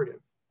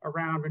narrative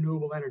around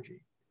renewable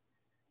energy.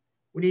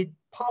 We need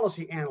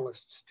policy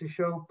analysts to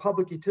show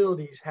public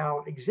utilities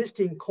how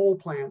existing coal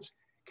plants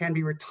can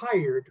be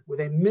retired with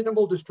a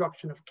minimal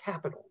destruction of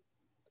capital.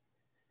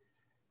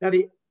 Now,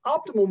 the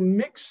optimal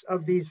mix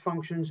of these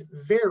functions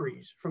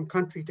varies from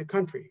country to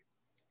country.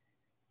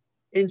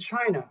 In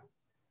China,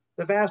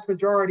 the vast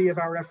majority of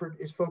our effort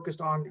is focused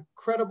on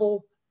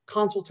credible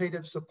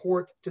consultative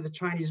support to the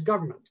Chinese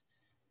government,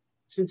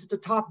 since it's a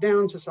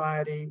top-down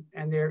society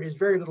and there is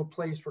very little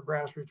place for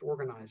grassroots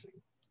organizing.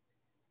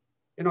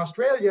 In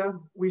Australia,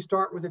 we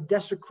start with the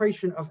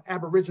desecration of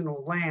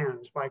Aboriginal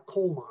lands by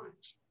coal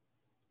mines.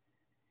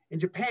 In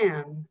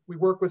Japan, we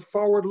work with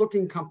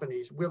forward-looking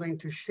companies willing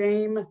to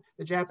shame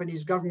the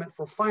Japanese government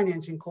for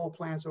financing coal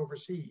plants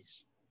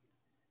overseas.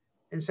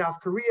 In South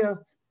Korea,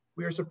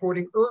 we are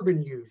supporting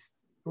urban youth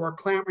who are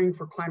clamoring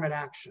for climate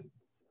action.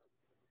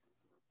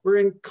 We're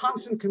in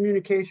constant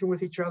communication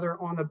with each other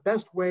on the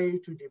best way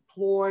to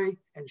deploy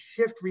and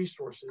shift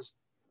resources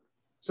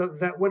so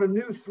that when a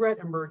new threat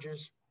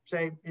emerges,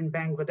 say in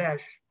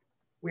Bangladesh,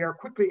 we are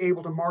quickly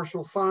able to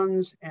marshal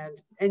funds and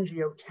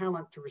NGO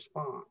talent to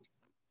respond.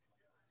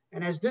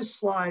 And as this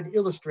slide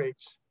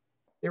illustrates,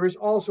 there is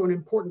also an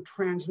important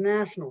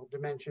transnational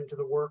dimension to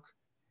the work,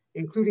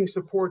 including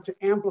support to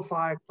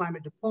amplify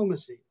climate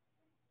diplomacy,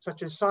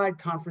 such as side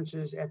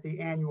conferences at the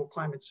annual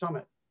Climate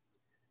Summit.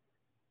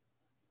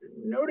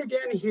 Note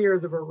again here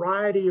the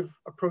variety of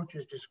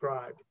approaches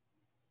described.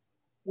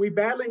 We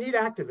badly need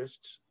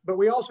activists, but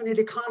we also need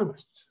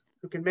economists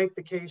who can make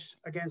the case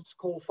against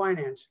coal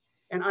finance.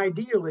 And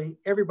ideally,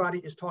 everybody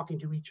is talking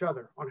to each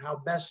other on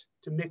how best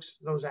to mix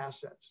those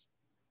assets.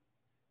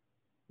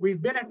 We've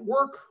been at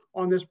work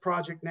on this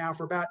project now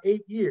for about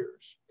 8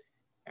 years,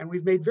 and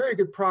we've made very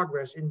good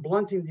progress in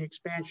blunting the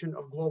expansion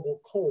of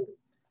global coal.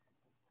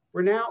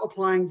 We're now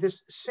applying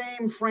this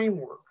same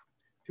framework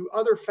to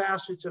other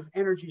facets of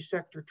energy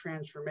sector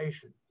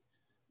transformation,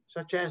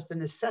 such as the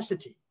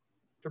necessity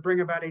to bring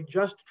about a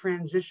just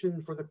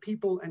transition for the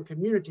people and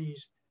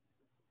communities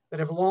that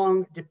have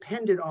long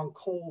depended on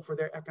coal for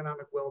their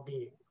economic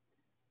well-being.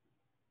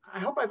 I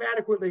hope I've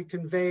adequately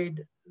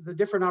conveyed the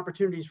different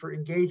opportunities for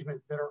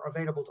engagement that are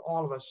available to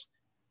all of us,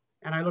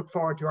 and I look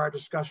forward to our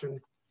discussion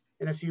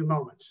in a few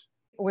moments.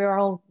 We're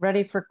all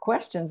ready for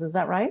questions, is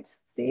that right,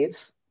 Steve?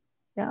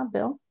 Yeah,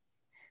 Bill?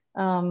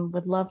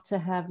 Would love to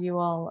have you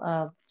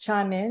all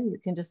chime in. You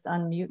can just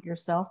unmute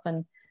yourself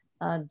and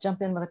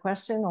jump in with a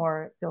question,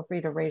 or feel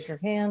free to raise your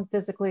hand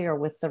physically or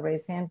with the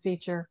raise hand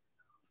feature,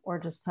 or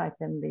just type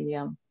in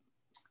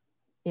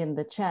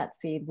the chat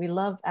feed. We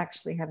love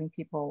actually having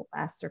people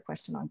ask their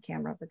question on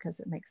camera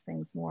because it makes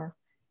things more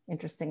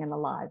interesting and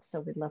alive.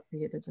 So we'd love for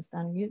you to just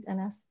unmute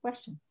and ask a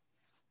question.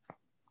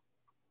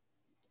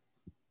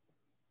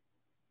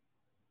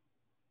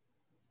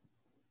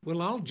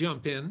 Well, I'll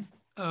jump in.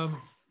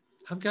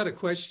 I've got a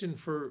question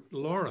for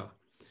Laura.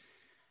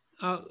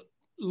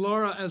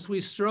 Laura, as we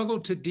struggle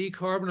to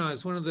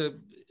decarbonize,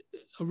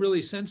 a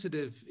really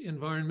sensitive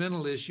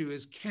environmental issue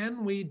is,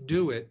 can we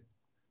do it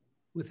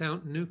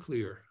without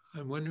nuclear?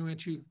 I'm wondering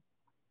what you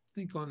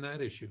think on that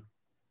issue.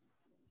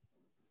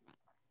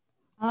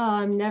 Oh,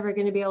 I'm never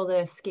going to be able to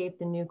escape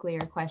the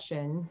nuclear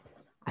question.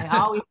 I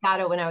always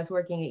got it when I was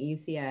working at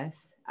UCS.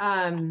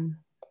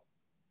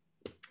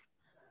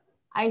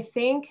 I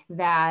think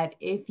that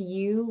if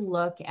you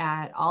look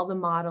at all the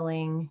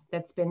modeling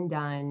that's been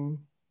done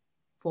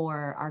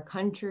for our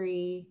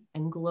country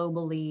and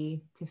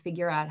globally to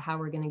figure out how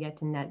we're going to get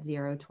to net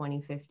zero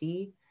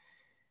 2050,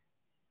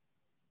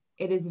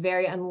 it is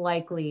very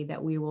unlikely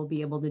that we will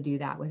be able to do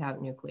that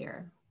without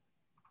nuclear.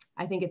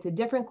 I think it's a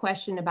different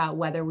question about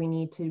whether we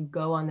need to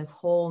go on this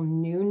whole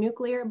new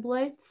nuclear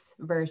blitz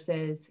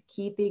versus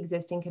keep the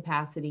existing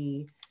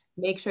capacity,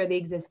 make sure the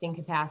existing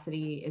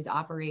capacity is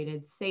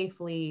operated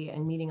safely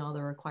and meeting all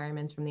the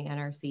requirements from the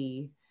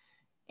NRC,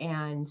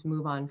 and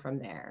move on from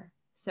there.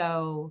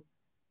 So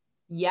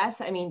yes,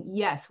 I mean,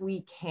 yes,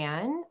 we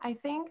can, I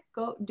think,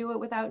 go do it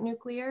without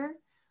nuclear.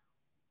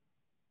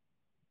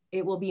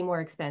 It will be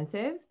more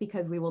expensive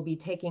because we will be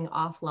taking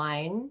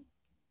offline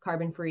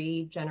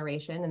carbon-free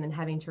generation and then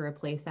having to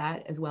replace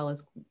that, as well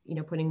as, you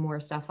know, putting more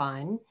stuff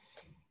on.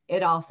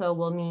 It also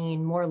will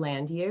mean more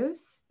land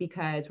use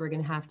because we're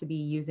going to have to be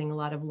using a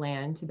lot of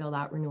land to build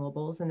out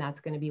renewables. And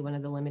that's going to be one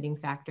of the limiting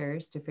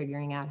factors to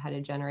figuring out how to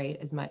generate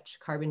as much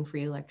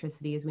carbon-free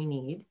electricity as we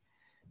need.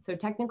 So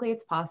technically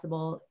it's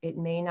possible. It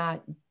may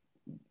not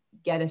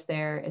get us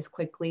there as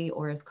quickly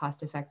or as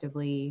cost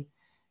effectively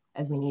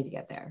as we need to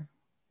get there.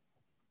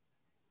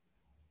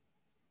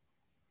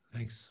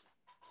 Thanks.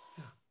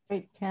 Yeah.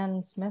 Great.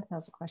 Ken Smith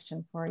has a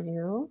question for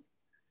you.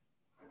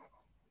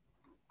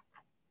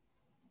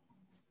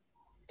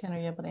 Ken, are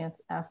you able to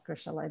ask, or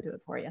shall I do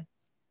it for you?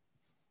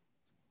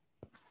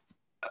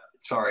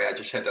 Sorry, I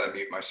just had to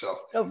unmute myself.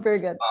 Oh, very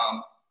good.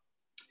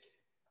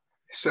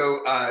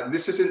 So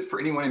this isn't for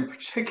anyone in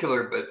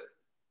particular, but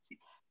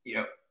you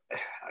know,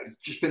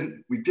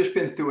 we've just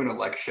been through an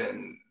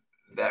election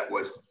that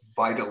was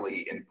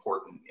vitally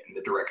important in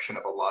the direction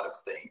of a lot of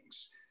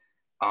things.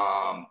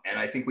 And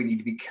I think we need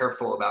to be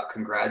careful about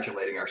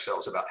congratulating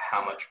ourselves about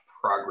how much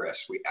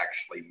progress we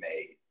actually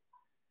made.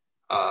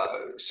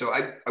 So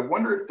I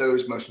wonder if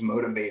those most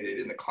motivated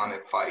in the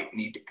climate fight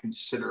need to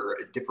consider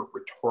a different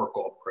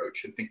rhetorical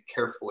approach and think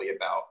carefully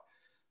about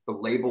the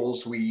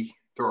labels we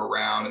throw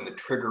around and the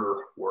trigger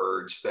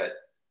words that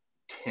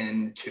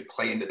tend to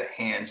play into the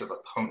hands of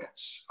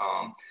opponents.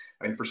 I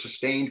mean, for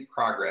sustained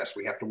progress,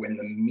 we have to win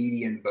the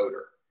median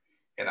voter.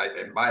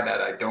 And by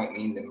that, I don't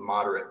mean the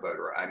moderate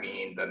voter. I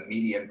mean the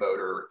median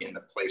voter in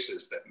the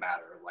places that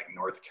matter, like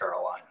North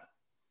Carolina.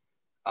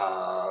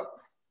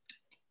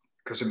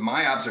 because in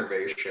my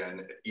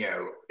observation,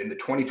 in the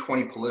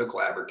 2020 political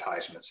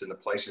advertisements in the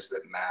places that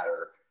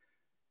matter,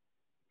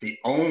 the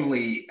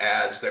only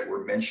ads that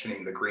were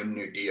mentioning the Green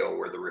New Deal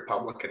were the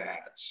Republican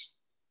ads.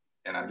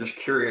 And I'm just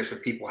curious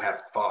if people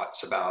have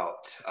thoughts about,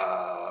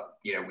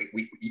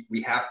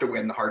 we have to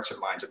win the hearts and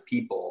minds of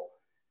people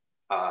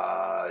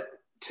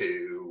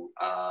to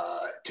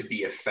be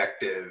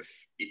effective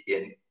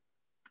in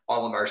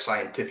all of our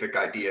scientific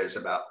ideas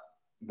about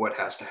what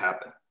has to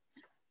happen.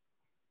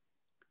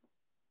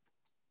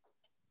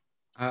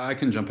 I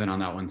can jump in on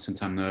that one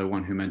since I'm the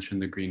one who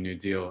mentioned the Green New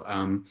Deal.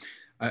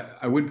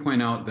 I would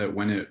point out that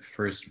when it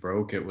first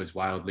broke, it was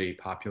wildly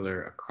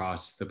popular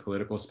across the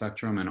political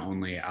spectrum, and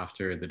only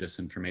after the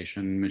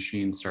disinformation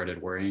machine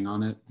started worrying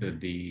on it did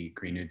the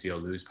Green New Deal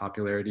lose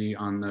popularity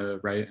on the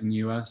right in the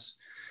US.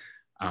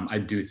 I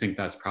do think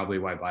that's probably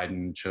why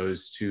Biden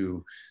chose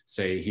to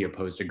say he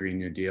opposed a Green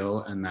New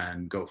Deal and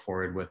then go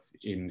forward with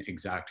an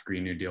exact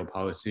Green New Deal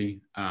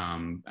policy,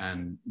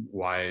 and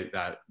why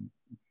that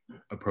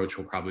approach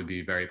will probably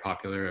be very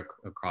popular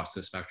across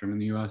the spectrum in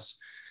the US.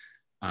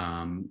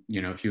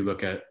 If you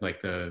look at like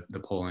the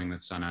polling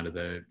that's done out of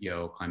the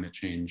Yale Climate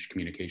Change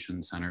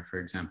Communications Center, for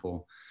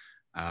example,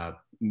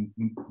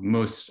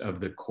 most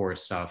of the core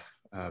stuff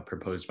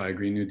proposed by a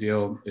Green New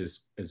Deal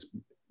is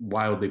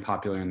wildly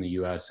popular in the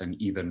US and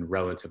even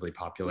relatively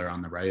popular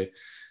on the right.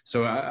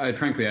 So I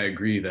frankly, I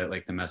agree that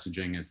like the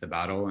messaging is the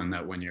battle, and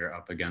that when you're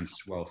up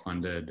against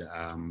well-funded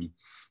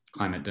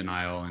climate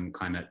denial and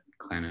climate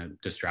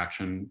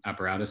distraction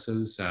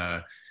apparatuses,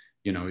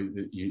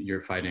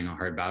 you're fighting a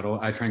hard battle.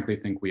 I frankly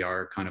think we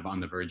are kind of on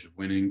the verge of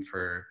winning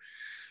for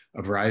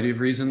a variety of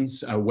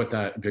reasons. What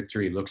that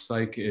victory looks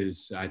like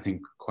is, I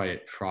think,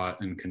 quite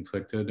fraught and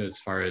conflicted as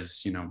far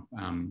as,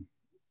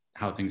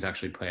 how things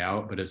actually play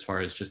out. But as far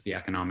as just the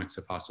economics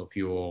of fossil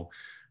fuel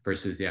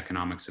versus the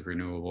economics of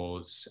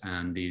renewables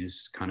and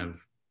these kind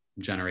of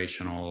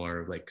generational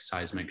or like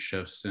seismic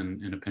shifts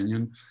in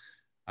opinion.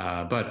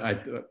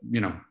 But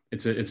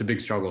it's a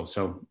big struggle.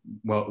 So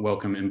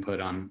welcome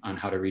input on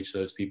how to reach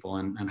those people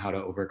and how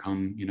to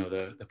overcome,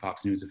 the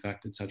Fox News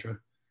effect, et cetera.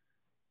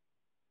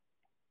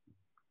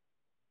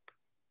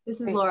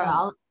 This is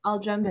Laura. I'll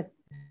jump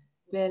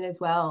in as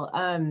well.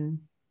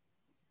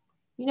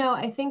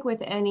 I think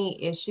with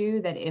any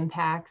issue that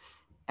impacts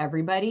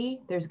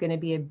everybody, there's going to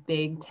be a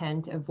big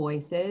tent of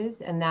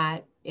voices, and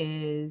that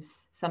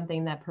is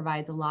something that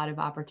provides a lot of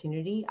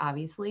opportunity,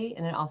 obviously,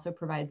 and it also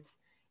provides,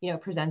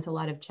 presents a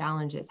lot of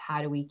challenges.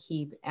 How do we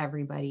keep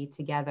everybody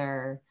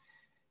together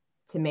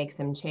to make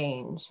some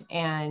change?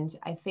 And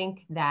I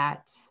think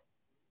that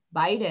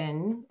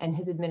Biden and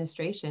his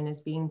administration is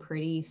being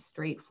pretty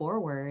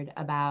straightforward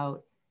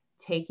about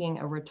taking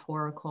a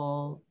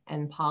rhetorical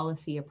and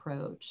policy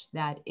approach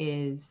that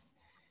is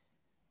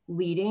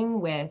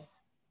leading with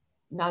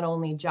not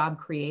only job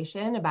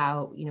creation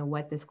about,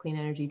 what this clean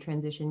energy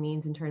transition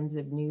means in terms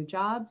of new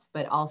jobs,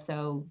 but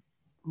also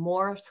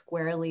more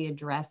squarely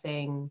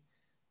addressing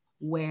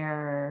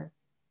where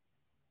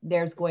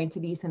there's going to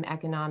be some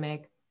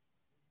economic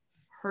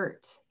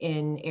hurt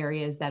in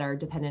areas that are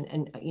dependent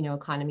and,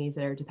 economies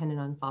that are dependent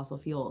on fossil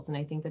fuels. And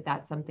I think that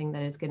that's something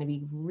that is going to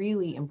be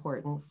really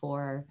important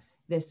for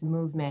this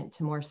movement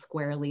to more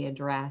squarely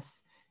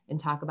address and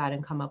talk about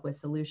and come up with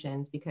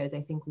solutions. Because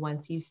I think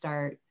once you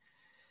start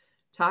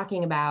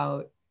talking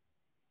about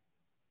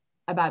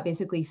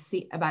basically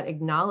about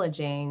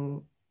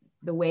acknowledging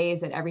the ways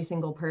that every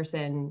single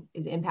person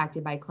is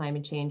impacted by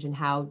climate change and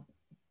how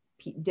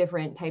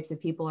different types of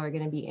people are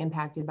going to be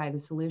impacted by the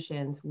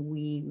solutions,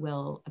 we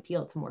will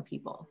appeal to more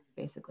people,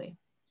 basically.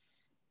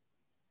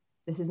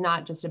 This is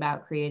not just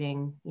about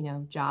creating,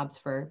 jobs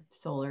for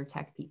solar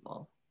tech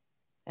people.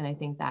 And I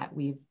think that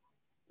we've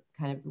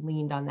kind of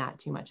leaned on that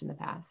too much in the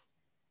past.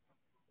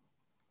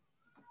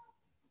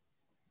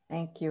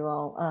 Thank you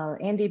all.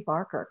 Andy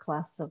Barker,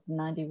 class of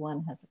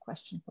 91, has a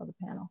question for the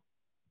panel.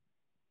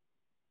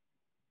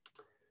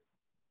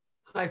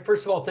 Hi,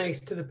 first of all, thanks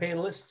to the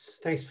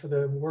panelists. Thanks for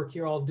the work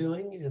you're all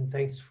doing, and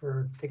thanks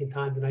for taking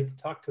time tonight to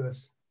talk to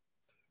us.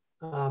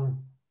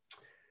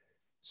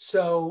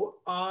 So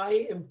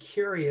I am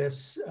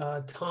curious,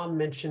 Tom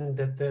mentioned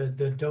that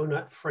the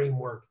donut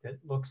framework that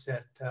looks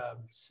at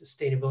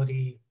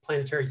sustainability,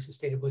 planetary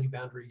sustainability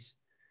boundaries,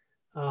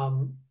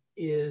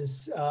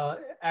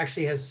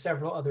 actually has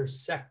several other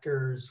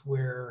sectors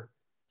where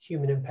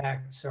human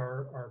impacts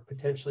are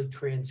potentially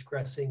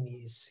transgressing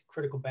these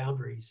critical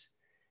boundaries.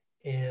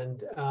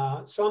 And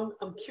so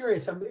I'm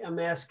curious, I'm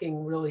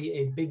asking really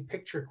a big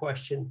picture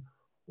question.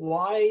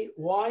 Why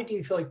do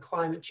you feel like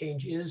climate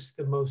change is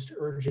the most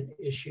urgent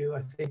issue?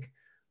 I think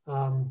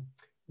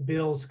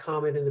Bill's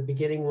comment in the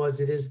beginning was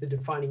it is the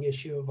defining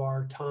issue of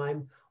our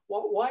time.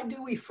 Why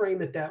do we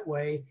frame it that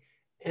way?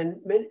 And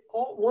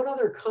one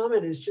other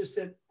comment is just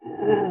that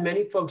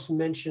many folks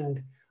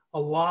mentioned a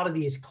lot of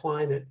these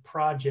climate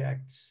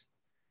projects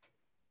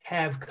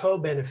have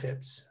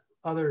co-benefits,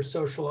 other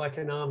social,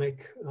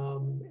 economic,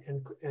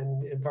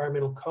 and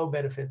environmental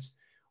co-benefits.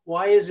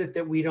 Why is it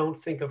that we don't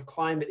think of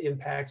climate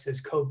impacts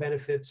as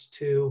co-benefits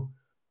to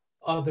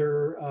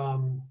other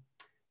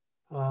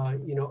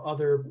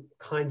other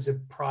kinds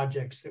of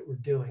projects that we're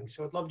doing.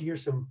 So I'd love to hear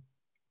some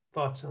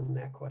thoughts on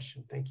that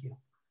question. Thank you.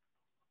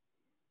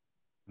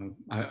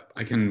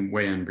 I can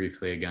weigh in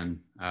briefly again.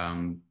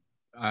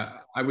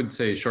 I would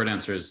say short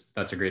answer is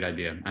that's a great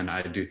idea. And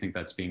I do think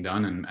that's being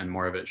done, and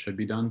more of it should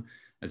be done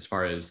as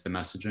far as the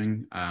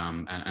messaging.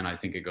 And I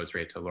think it goes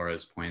right to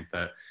Laura's point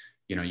that,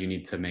 you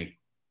need to make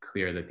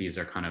clear that these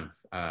are kind of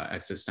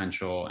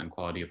existential and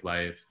quality of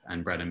life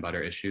and bread and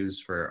butter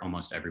issues for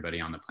almost everybody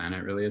on the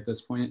planet really at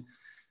this point.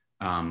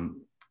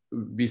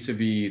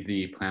 Vis-a-vis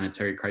the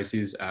planetary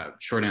crises,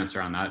 short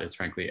answer on that is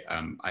frankly,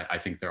 I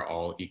think they're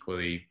all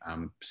equally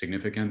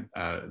significant.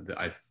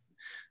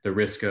 The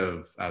risk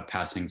of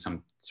passing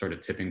some sort of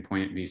tipping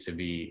point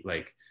vis-a-vis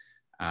like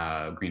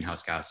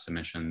greenhouse gas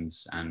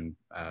emissions and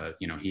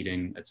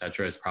heating, et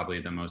cetera, is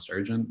probably the most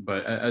urgent.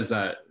 But as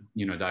that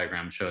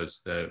diagram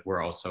shows, that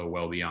we're also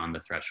well beyond the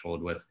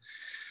threshold with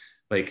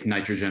like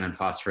nitrogen and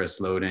phosphorus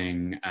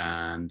loading,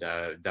 and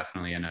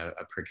definitely in a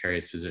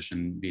precarious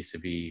position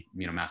vis-a-vis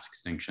mass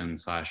extinction /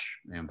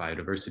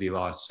 biodiversity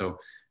loss. So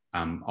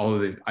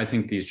I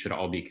think these should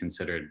all be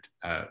considered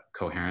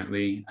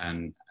coherently,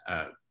 and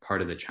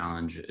part of the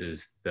challenge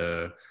is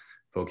the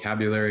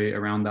vocabulary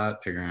around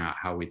that, figuring out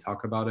how we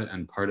talk about it.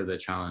 And part of the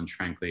challenge,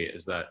 frankly,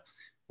 is that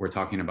we're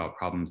talking about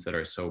problems that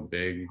are so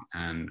big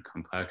and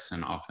complex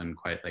and often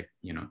quite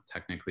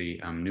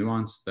technically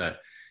nuanced, that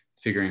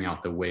figuring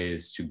out the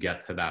ways to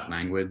get to that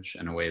language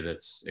in a way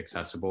that's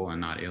accessible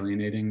and not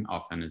alienating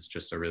often is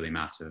just a really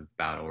massive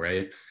battle,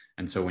 right?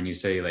 And so when you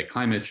say like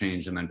climate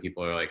change, and then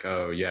people are like,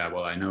 oh yeah,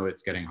 well, I know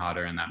it's getting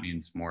hotter and that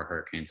means more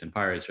hurricanes and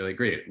fires, you're like,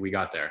 great, we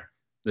got there.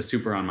 The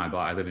super on my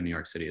block, I live in New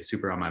York City, a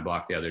super on my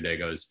block the other day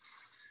goes,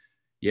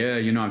 yeah,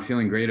 I'm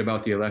feeling great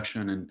about the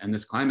election, and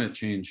this climate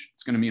change,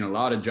 it's going to mean a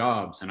lot of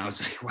jobs. And I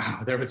was like, wow,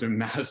 there was a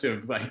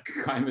massive like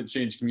climate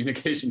change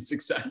communication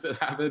success that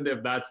happened,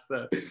 if that's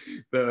the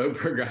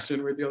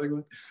progression we're dealing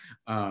with.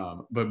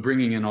 But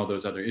bringing in all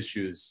those other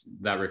issues,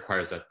 that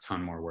requires a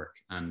ton more work.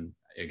 And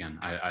again,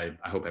 I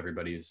hope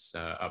everybody's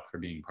up for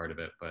being part of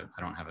it, but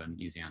I don't have an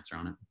easy answer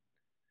on it.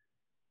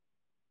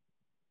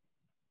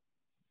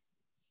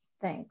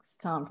 Thanks,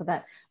 Tom, for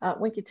that.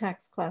 Winky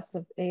Tax class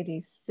of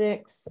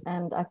 86,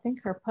 and I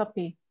think her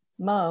puppy,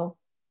 Mo,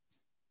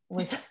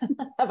 was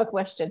have a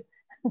question.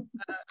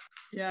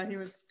 Yeah, he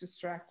was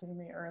distracting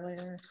me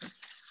earlier,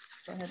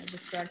 so I had to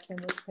distract him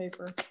with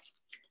paper.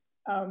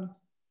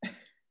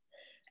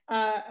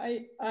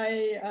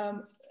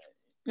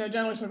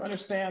 Generally sort of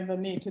understand the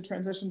need to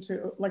transition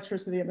to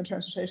electricity in the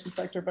transportation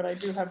sector, but I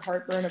do have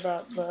heartburn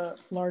about the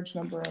large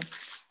number of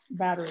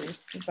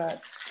batteries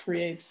that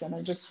creates, and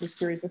I just was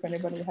curious if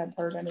anybody had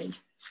heard any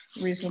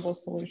reasonable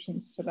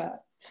solutions to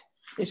that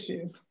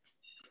issue.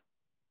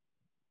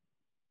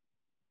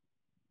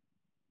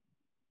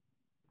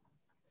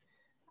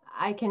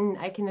 I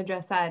can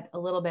address that a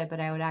little bit,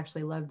 but I would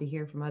actually love to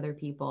hear from other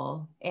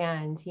people.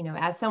 And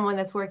as someone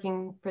that's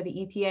working for the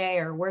EPA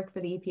or worked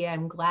for the EPA,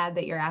 I'm glad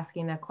that you're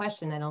asking that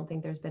question. I don't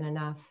think there's been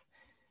enough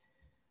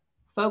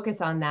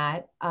focus on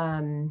that.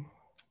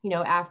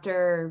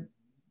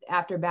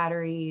 After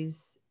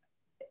batteries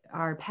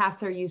are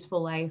past their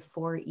useful life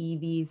for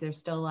EVs, there's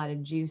still a lot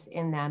of juice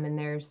in them. And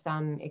there's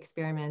some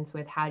experiments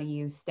with how do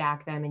you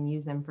stack them and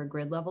use them for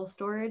grid level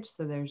storage.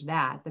 So there's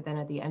that. But then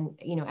at the end,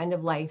 end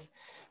of life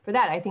for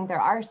that, I think there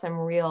are some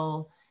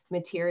real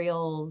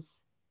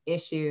materials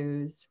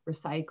issues,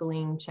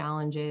 recycling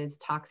challenges,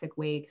 toxic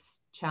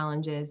waste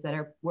challenges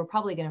that we're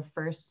probably going to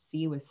first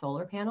see with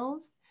solar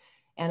panels.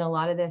 And a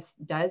lot of this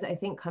does, I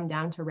think, come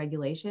down to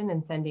regulation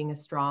and sending a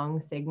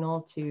strong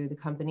signal to the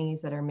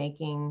companies that are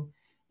making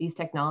these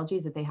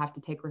technologies that they have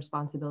to take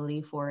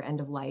responsibility for end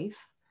of life.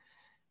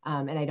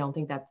 And I don't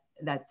think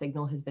that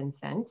signal has been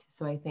sent.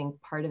 So I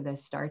think part of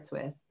this starts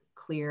with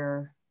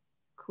clear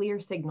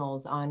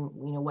signals on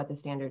what the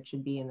standard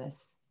should be in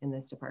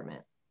this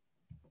department.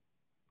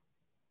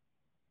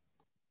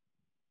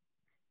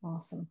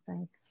 Awesome,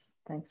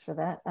 thanks for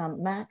that.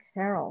 Mac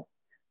Harrell,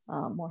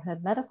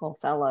 Morehead Medical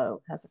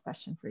Fellow, has a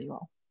question for you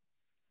all.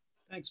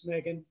 Thanks,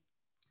 Megan.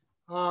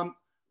 I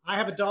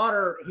have a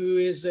daughter who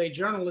is a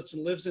journalist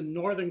and lives in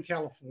Northern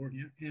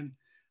California, and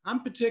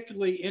I'm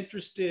particularly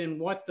interested in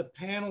what the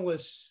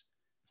panelists'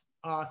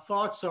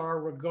 thoughts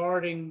are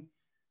regarding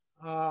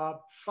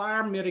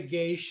fire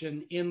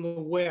mitigation in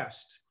the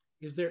West.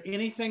 Is there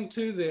anything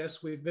to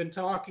this? We've been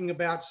talking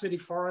about city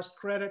forest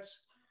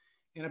credits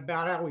and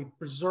about how we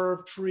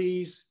preserve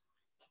trees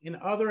in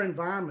other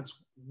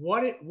environments.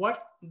 What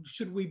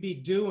should we be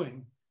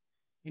doing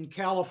in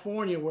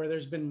California where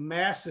there's been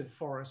massive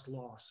forest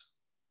loss?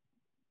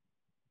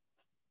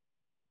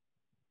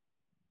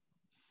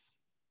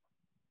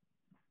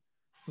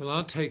 Well,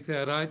 I'll take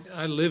that.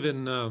 I live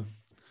in, I'm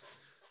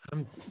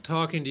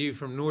talking to you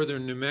from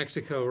northern New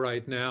Mexico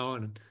right now,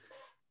 and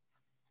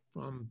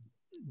I'm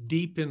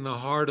deep in the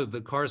heart of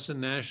the Carson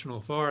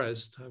National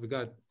Forest. I've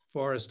got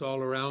forest all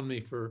around me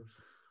for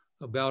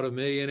about 1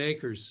 million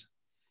acres.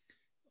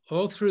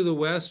 All through the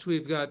West,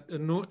 we've got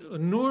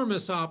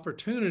enormous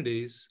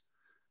opportunities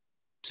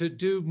to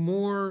do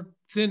more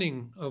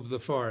thinning of the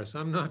forest.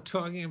 I'm not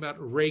talking about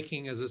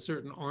raking as a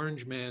certain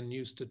orange man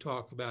used to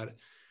talk about it.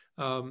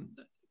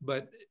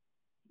 But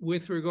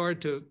with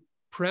regard to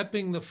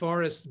prepping the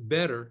forest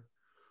better,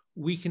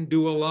 we can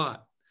do a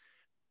lot.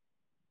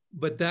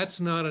 But that's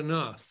not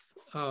enough.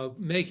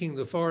 Making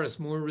the forest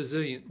more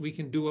resilient, we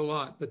can do a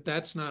lot, but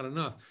that's not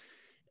enough.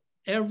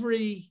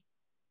 Every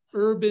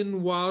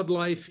urban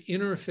wildlife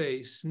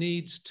interface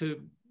needs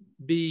to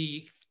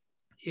be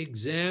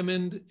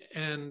examined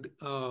and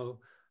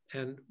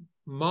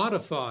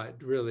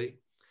modified, really,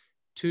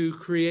 to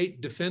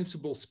create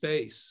defensible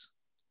space,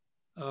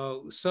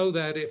 so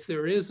that if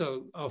there is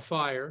a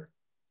fire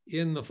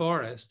in the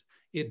forest,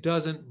 it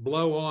doesn't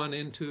blow on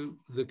into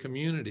the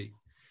community.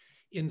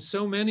 In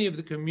so many of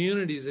the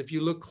communities, if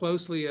you look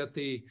closely at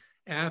the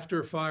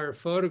after fire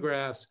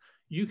photographs,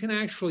 you can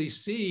actually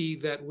see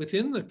that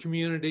within the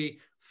community,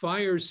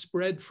 fires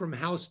spread from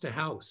house to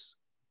house.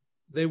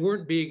 They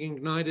weren't being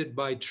ignited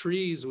by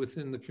trees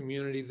within the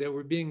community. They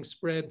were being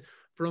spread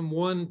from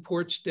one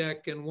porch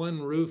deck and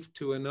one roof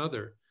to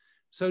another.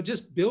 So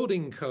just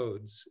building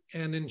codes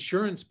and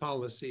insurance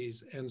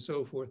policies and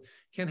so forth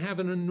can have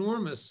an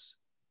enormous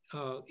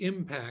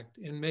impact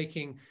in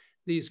making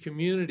these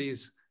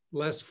communities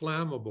less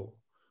flammable.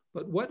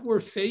 But what we're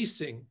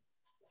facing,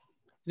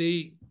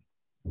 the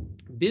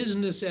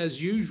business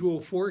as usual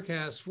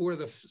forecast for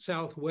the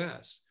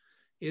Southwest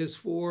is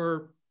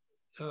for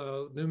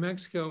New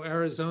Mexico,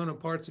 Arizona,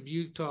 parts of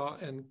Utah,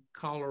 and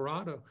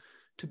Colorado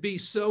to be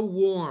so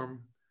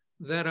warm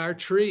that our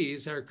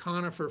trees, our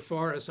conifer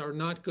forests, are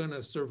not going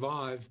to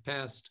survive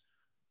past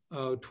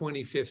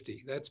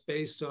 2050. That's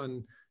based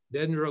on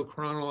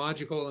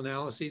dendrochronological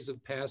analyses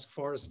of past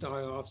forest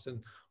die-offs and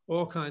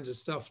all kinds of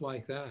stuff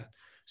like that.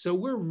 So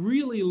we're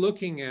really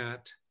looking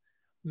at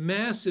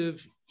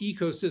massive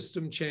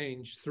ecosystem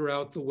change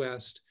throughout the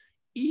West,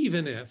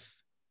 even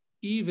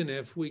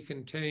if we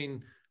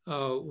contain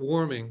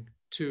warming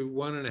to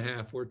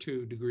 1.5 or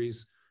 2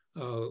 degrees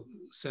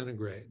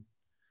centigrade.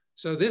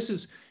 So this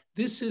is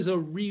a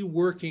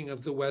reworking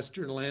of the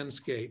Western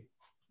landscape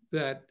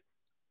that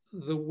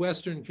the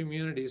Western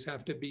communities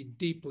have to be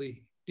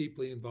deeply,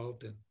 deeply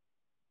involved in.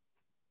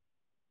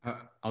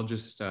 I'll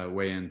just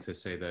weigh in to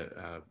say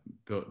that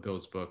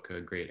Bill's book,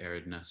 Great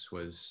Aridness,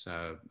 was,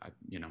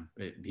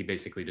 he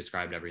basically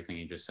described everything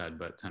he just said,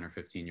 but 10 or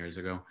 15 years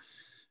ago.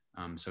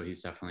 So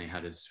he's definitely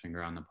had his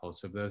finger on the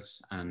pulse of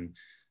this. And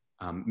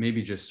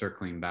maybe just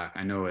circling back,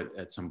 I know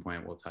at some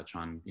point we'll touch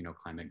on,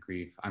 climate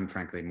grief. I'm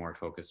frankly more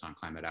focused on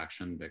climate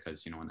action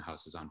because, when the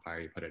house is on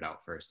fire, you put it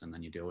out first and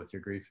then you deal with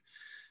your grief.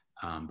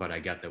 But I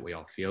get that we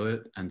all feel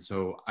it. And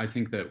so I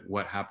think that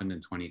what happened in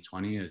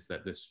 2020 is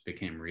that this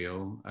became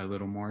real a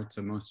little more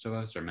to most of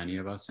us, or many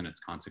of us, and its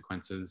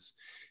consequences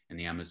in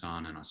the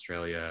Amazon and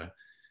Australia,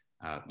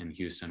 in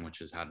Houston, which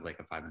has had like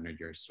a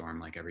 500-year storm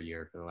like every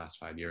year for the last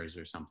 5 years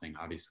or something,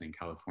 obviously in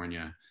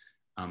California.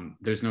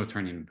 There's no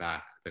turning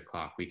back the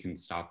clock. We can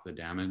stop the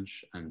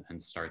damage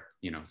and start,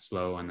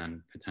 slow and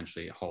then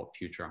potentially halt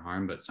future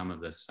harm. But some of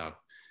this stuff,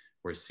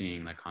 we're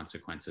seeing the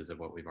consequences of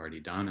what we've already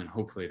done. And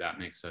hopefully that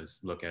makes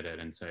us look at it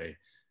and say,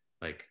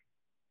 like,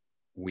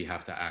 we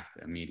have to act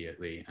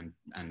immediately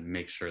and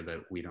make sure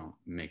that we don't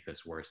make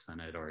this worse than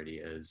it already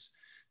is,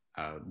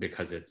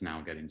 because it's now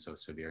getting so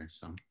severe.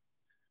 So.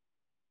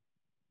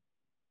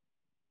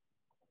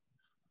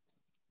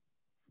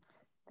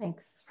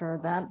 Thanks for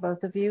that,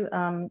 both of you.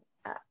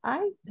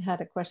 I had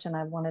a question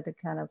I wanted to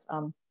kind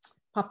of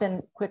pop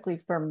in quickly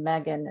for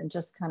Megan and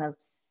just kind of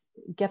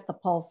get the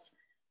pulse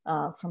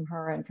from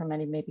her and from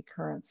any maybe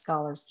current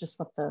scholars, just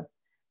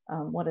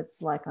what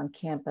it's like on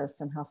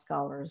campus and how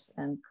scholars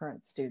and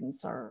current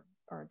students are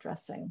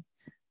addressing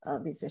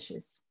these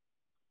issues.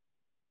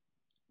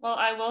 Well,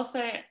 I will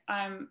say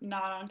I'm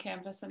not on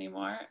campus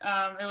anymore.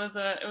 It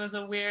was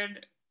a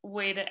weird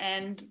way to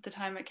end the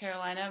time at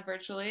Carolina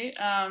virtually.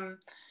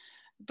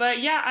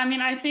 But yeah, I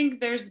mean, I think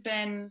there's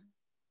been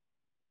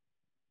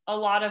a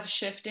lot of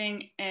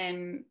shifting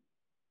in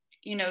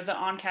the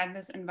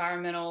on-campus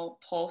environmental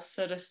pulse,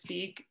 so to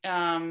speak.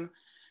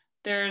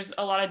 There's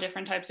a lot of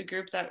different types of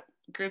groups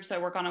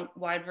that work on a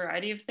wide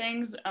variety of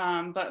things,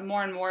 but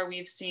more and more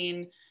we've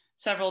seen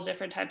several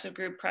different types of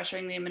group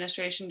pressuring the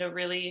administration to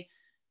really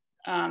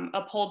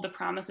uphold the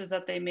promises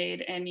that they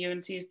made in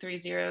UNC's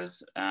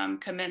 3.0's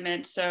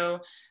commitment. So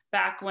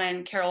back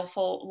when Carol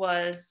Folt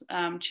was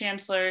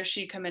chancellor,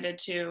 she committed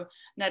to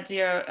net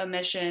zero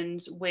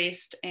emissions,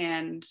 waste,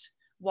 and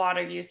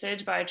water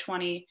usage by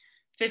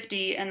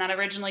 2050, and that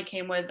originally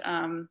came with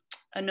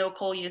a no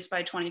coal use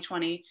by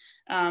 2020.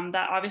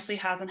 That obviously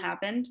hasn't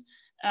happened.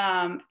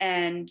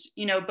 And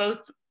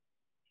both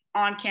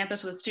on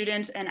campus with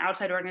students and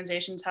outside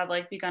organizations have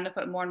begun to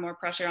put more and more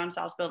pressure on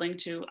South Building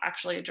to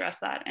actually address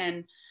that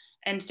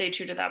and stay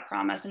true to that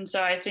promise. And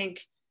so I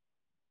think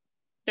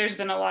there's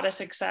been a lot of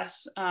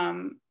success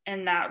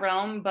in that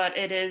realm, but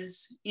it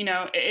is,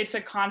 it's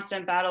a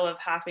constant battle of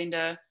having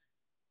to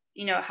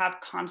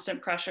have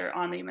constant pressure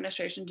on the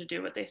administration to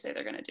do what they say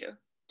they're going to do,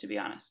 to be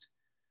honest.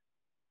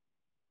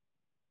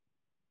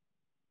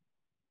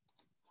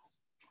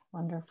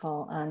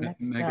 Wonderful.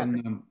 Next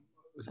Megan,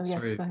 oh,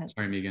 yes, go ahead.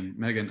 Sorry, Megan.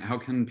 Megan, how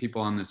can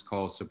people on this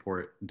call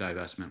support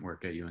divestment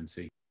work at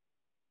UNC?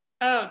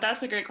 Oh,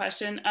 that's a great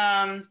question.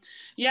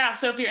 Yeah,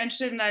 so if you're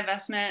interested in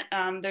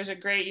divestment, there's a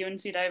great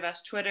UNC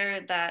Divest Twitter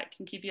that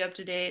can keep you up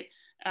to date.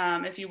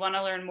 If you want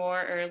to learn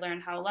more or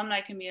learn how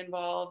alumni can be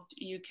involved,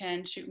 you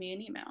can shoot me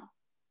an email.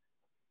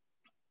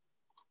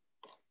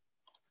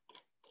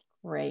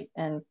 Great.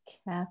 And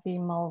Kathy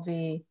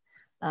Mulvey,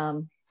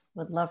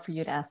 would love for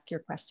you to ask your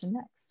question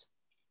next.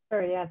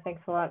 Sure. Yeah.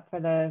 Thanks a lot for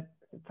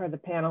the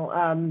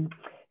panel.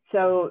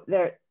 So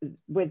there,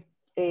 with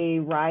a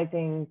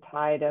rising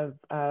tide of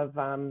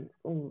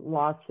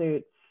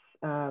lawsuits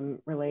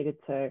related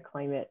to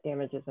climate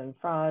damages and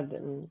fraud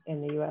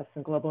in the U.S.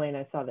 and globally, and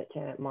I saw that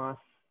Janet Moss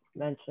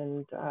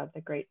mentioned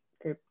the great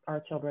group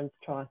Our Children's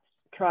Trust.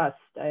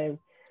 I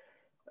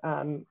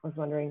was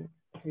wondering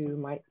who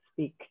might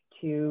speak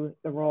to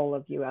the role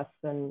of U.S.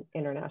 and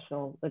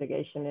international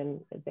litigation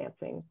in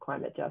advancing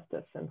climate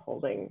justice and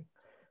holding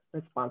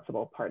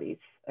responsible parties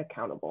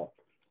accountable.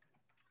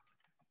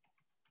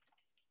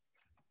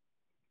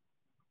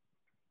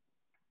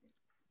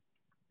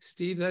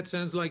 Steve, that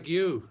sounds like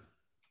you.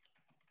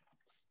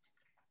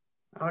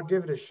 I'll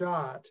give it a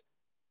shot.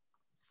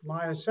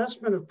 My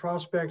assessment of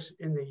prospects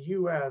in the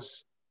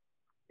US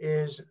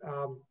is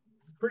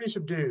pretty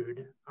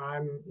subdued.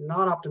 I'm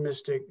not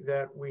optimistic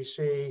that we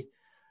see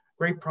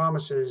great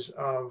promises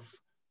of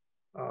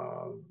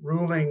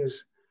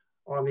rulings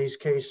on these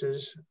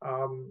cases.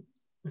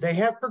 They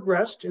have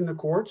progressed in the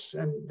courts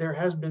and there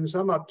has been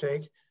some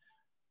uptake,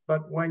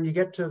 but when you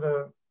get to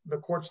the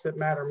courts that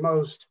matter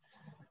most,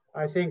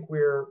 I think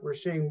we're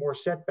seeing more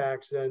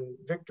setbacks than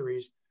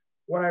victories.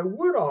 What I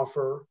would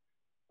offer,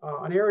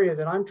 an area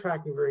that I'm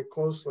tracking very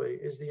closely,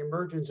 is the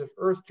emergence of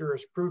earth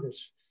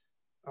jurisprudence,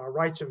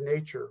 rights of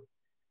nature.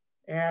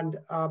 And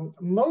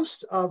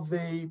most of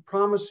the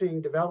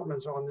promising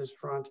developments on this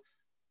front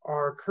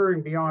are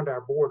occurring beyond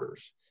our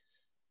borders.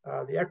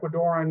 The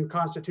Ecuadorian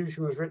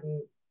constitution was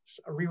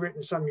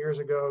rewritten some years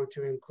ago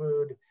to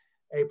include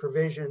a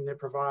provision that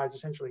provides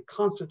essentially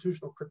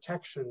constitutional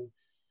protection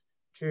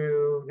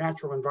to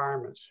natural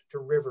environments, to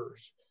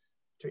rivers,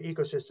 to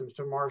ecosystems,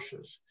 to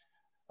marshes.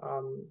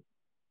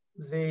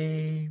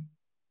 The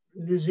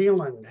New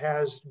Zealand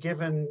has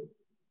given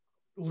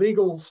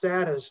legal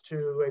status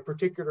to a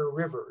particular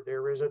river.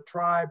 There is a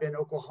tribe in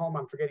Oklahoma,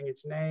 I'm forgetting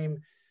its name,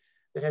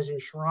 that has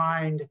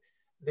enshrined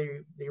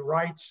the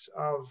rights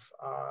of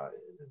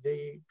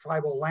the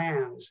tribal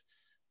lands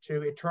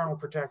to eternal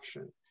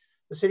protection.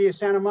 The city of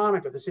Santa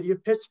Monica, the city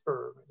of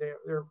Pittsburgh,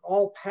 they're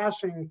all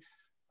passing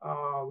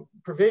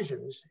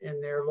provisions in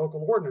their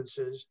local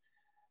ordinances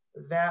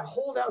that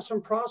hold out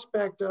some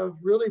prospect of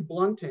really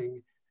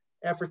blunting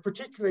efforts,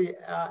 particularly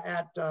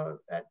at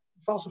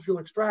fossil fuel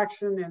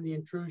extraction and the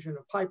intrusion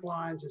of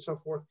pipelines and so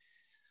forth.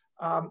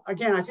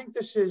 Again, I think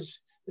this is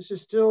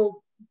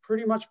still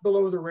pretty much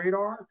below the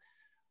radar,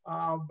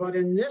 but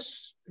in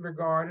this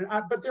regard,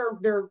 but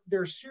there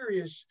are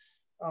serious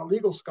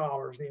legal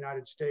scholars in the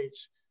United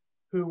States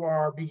who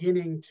are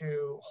beginning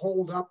to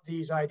hold up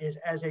these ideas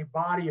as a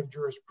body of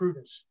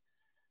jurisprudence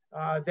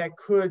that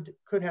could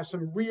have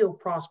some real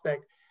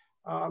prospect.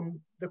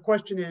 The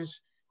question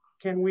is,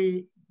 can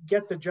we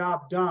get the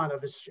job done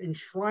of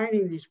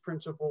enshrining these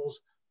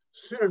principles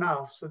soon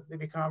enough so that they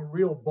become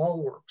real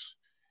bulwarks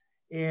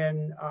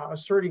in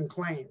asserting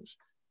claims?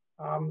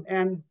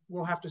 And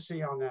we'll have to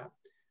see on that.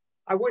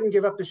 I wouldn't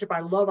give up the ship.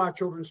 I love Our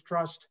Children's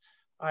Trust.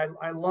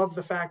 I love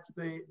the fact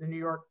that the New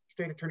York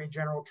State Attorney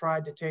General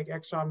tried to take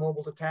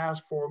ExxonMobil to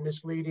task for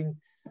misleading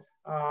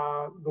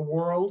the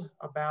world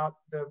about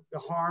the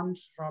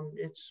harms from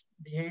its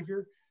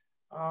behavior.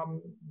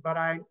 But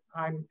I'm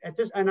at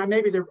this, and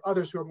maybe there are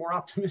others who are more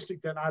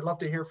optimistic than I'd love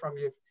to hear from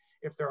you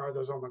if there are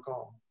those on the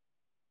call.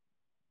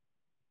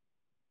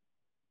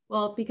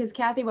 Well, because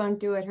Kathy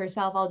won't do it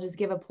herself, I'll just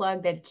give a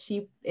plug that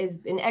she is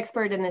an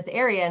expert in this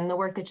area, and the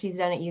work that she's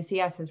done at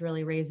UCS has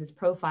really raised his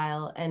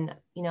profile. And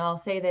I'll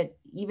say that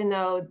even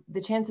though the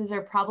chances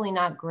are probably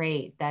not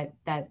great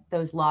that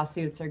those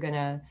lawsuits are going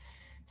to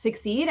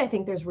succeed, I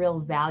think there's real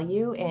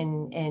value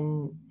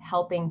in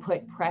helping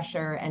put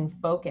pressure and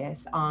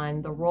focus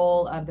on the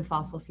role of the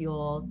fossil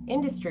fuel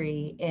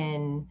industry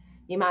in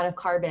the amount of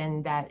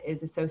carbon that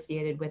is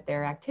associated with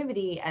their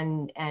activity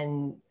and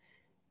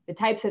the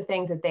types of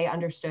things that they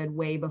understood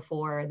way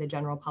before the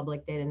general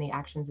public did and the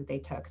actions that they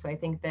took. So I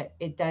think that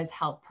it does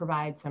help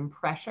provide some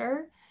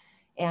pressure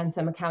and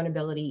some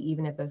accountability,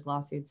 even if those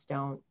lawsuits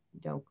don't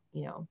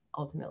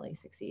ultimately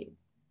succeed.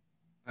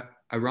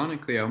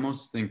 Ironically, I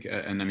almost think,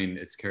 and I mean,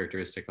 it's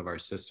characteristic of our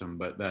system,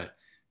 but that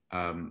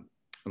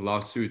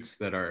lawsuits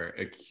that are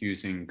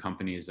accusing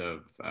companies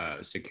of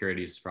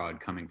securities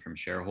fraud coming from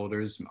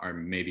shareholders are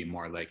maybe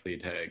more likely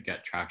to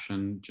get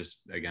traction,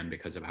 just again,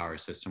 because of how our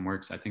system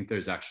works. I think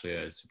there's actually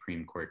a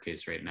Supreme Court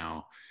case right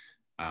now,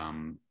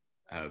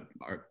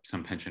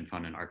 some pension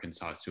fund in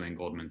Arkansas suing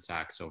Goldman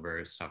Sachs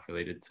over stuff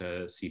related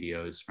to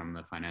CDOs from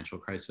the financial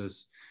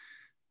crisis.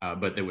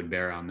 But that would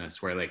bear on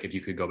this, where like if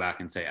you could go back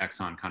and say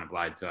Exxon kind of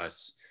lied to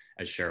us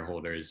as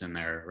shareholders in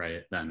there,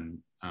 right? Then,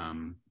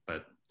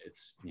 but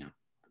it's, you know,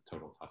 a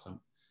total toss-up.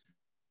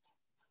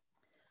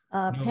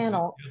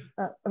 Panel,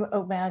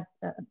 Matt,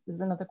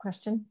 is another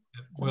question?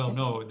 Well, okay.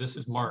 No, this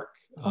is Mark.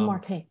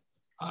 Mark, hey.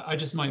 I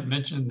just might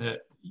mention that,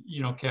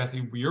 you know,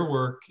 Kathy, your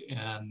work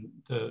and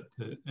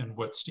and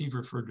what Steve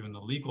referred to in the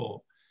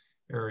legal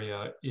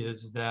area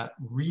is that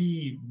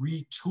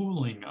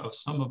retooling of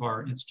some of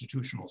our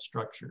institutional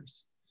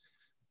structures.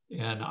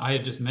 And I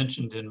had just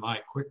mentioned in my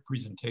quick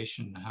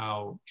presentation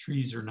how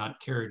trees are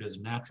not carried as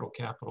natural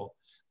capital.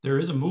 There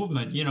is a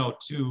movement, you know,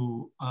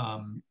 to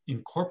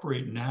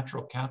incorporate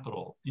natural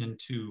capital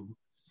into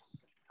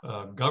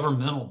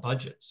governmental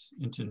budgets,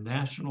 into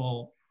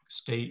national,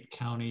 state,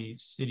 county,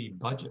 city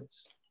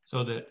budgets,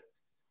 so that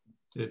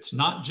it's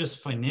not just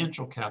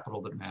financial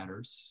capital that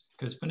matters,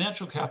 because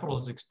financial capital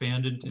has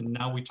expanded and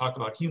now we talk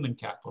about human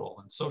capital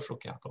and social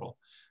capital.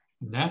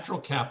 Natural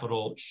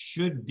capital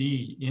should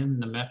be in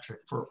the metric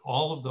for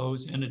all of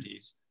those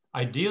entities.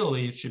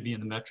 Ideally, it should be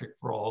in the metric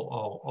for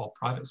all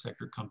private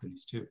sector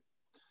companies too.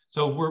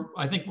 So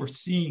I think we're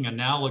seeing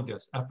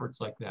analogous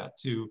efforts like that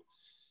to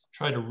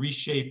try to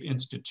reshape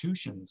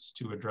institutions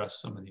to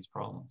address some of these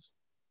problems.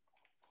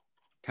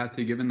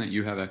 Kathy, given that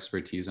you have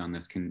expertise on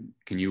this, can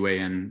you weigh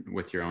in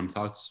with your own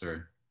thoughts,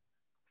 or?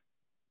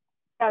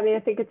 I mean,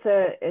 I think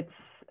it's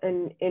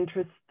an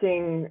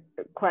interesting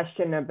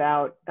question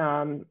about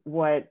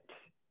what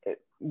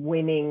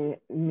winning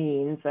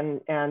means,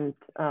 and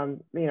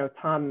you know,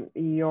 Tom,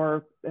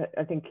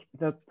 I think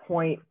the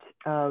point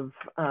of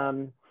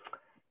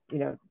you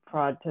know,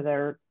 fraud to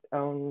their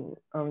own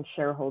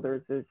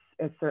shareholders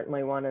is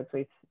certainly one, as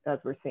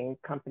we're seeing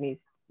companies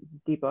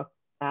debook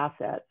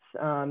assets.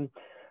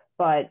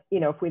 But you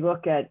know, if we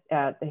look at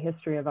the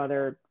history of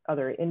other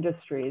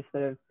industries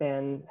that have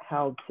been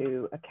held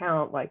to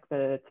account, like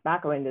the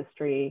tobacco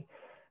industry,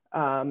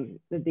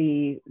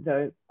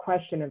 the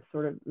question of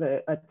sort of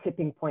a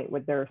tipping point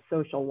with their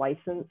social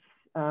license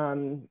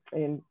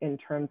in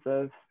terms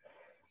of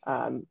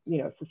you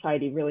know,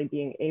 society really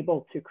being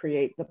able to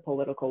create the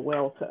political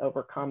will to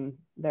overcome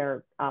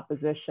their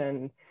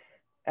opposition.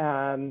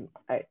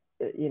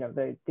 You know,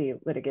 the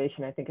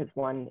litigation, I think, is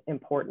one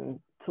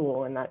important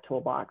tool in that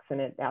toolbox, and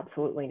it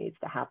absolutely needs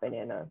to happen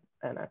in a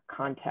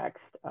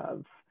context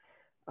of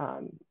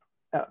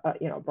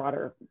you know,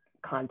 broader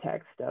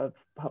context of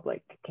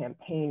public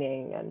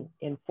campaigning and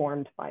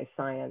informed by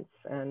science,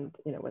 and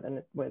you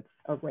know, with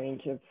a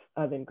range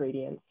of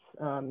ingredients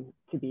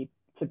to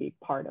be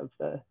part of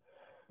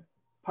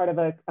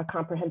a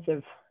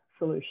comprehensive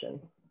solution.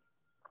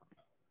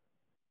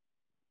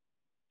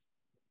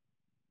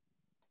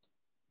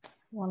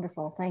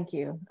 Wonderful, thank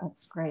you.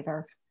 That's great.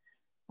 Our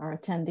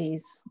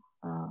attendees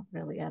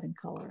really adding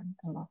color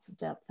and lots of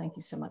depth. Thank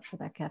you so much for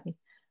that, Kathy.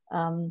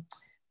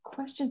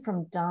 Question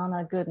from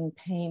Donna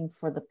Gooden-Payne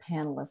for the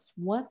panelists.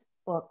 What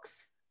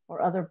books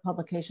or other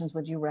publications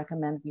would you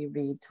recommend we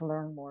read to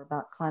learn more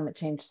about climate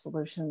change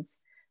solutions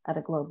at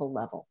a global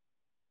level?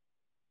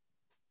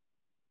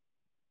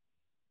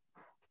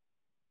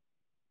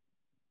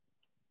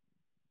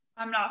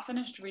 I'm not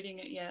finished reading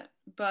it yet,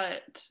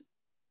 but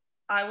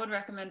I would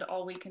recommend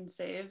All We Can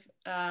Save.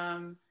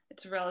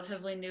 It's a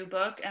relatively new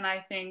book, and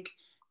I think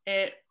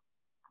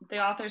the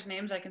authors'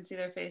 names, I can see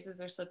their faces,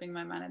 they're slipping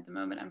my mind at the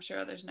moment. I'm sure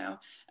others know.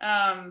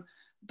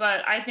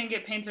 But I think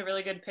it paints a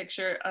really good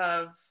picture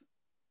of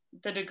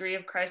the degree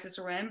of crisis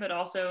we're in, but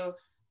also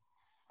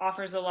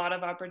offers a lot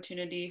of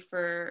opportunity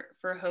for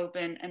hope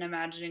and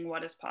imagining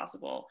what is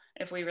possible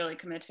if we really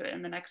commit to it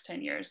in the next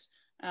 10 years.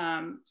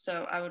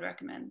 So I would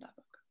recommend that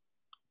book.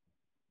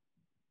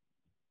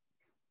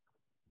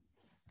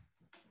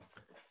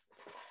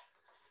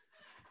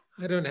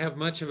 I don't have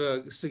much of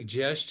a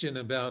suggestion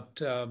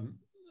about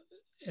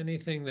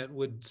anything that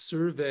would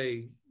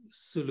survey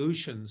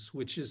solutions,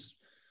 which is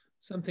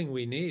something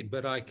we need,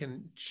 but I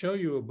can show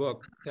you a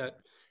book that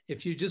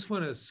if you just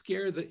want to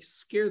scare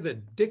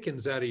the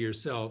dickens out of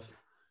yourself,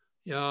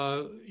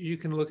 you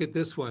can look at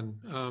this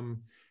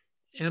one.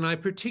 And I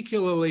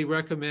particularly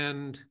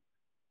recommend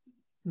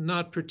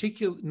not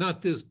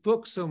this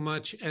book so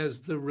much as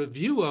the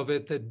review of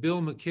it that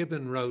Bill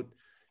McKibben wrote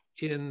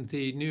in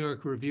the New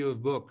York Review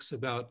of Books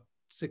about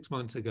 6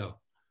 months ago.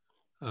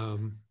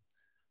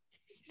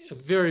 A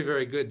very,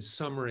 very good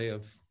summary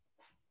of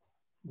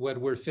what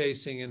we're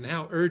facing and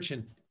how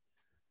urgent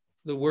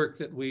the work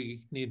that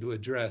we need to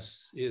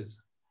address is.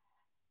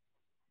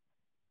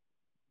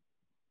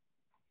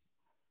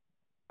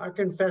 I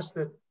confess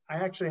that I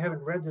actually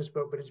haven't read this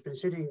book, but it's been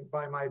sitting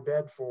by my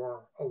bed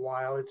for a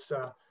while. It's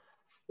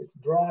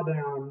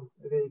Drawdown,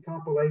 the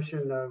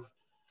compilation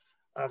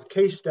of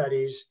case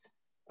studies,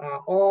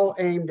 all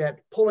aimed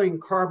at pulling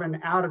carbon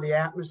out of the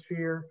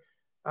atmosphere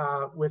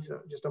with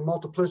just a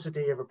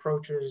multiplicity of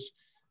approaches.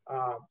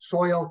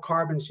 Soil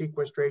carbon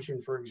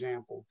sequestration, for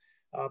example.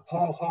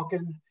 Paul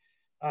Hawken,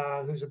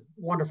 who's a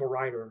wonderful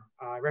writer.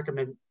 I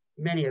recommend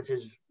many of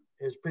his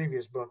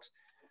previous books.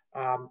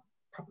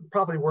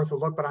 Probably worth a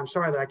look, but I'm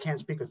sorry that I can't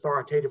speak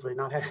authoritatively,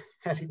 not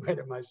having read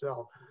it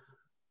myself.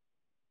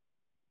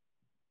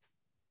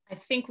 I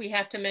think we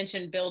have to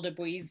mention Bill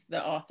Dubuis,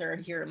 the author,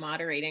 here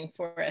moderating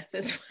for us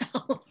as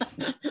well.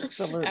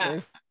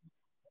 Absolutely.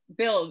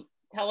 Bill,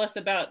 tell us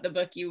about the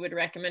book you would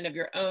recommend of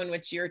your own,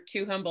 which you're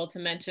too humble to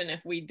mention if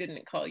we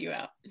didn't call you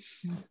out.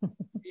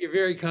 You're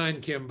very kind,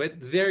 Kim, but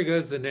there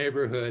goes the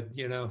neighborhood,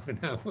 you know.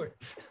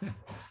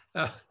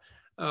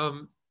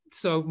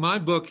 So my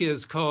book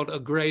is called A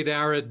Great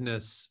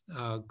Aridness,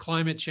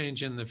 Climate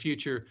Change and the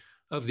Future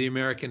of the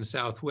American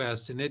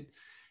Southwest. And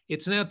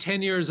it's now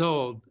 10 years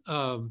old.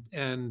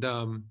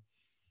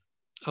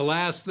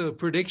 Alas, the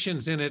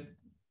predictions in it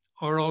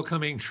are all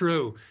coming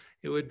true.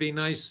 It would be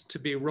nice to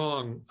be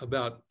wrong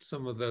about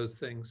some of those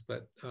things,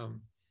 but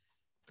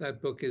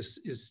that book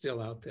is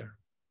still out there.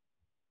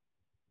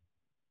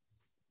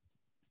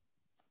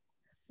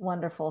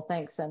 Wonderful,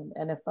 thanks. And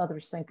if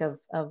others think of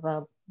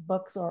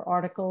books or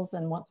articles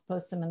and want to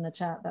post them in the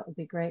chat, that would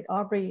be great.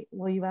 Aubrey,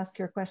 will you ask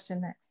your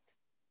question next?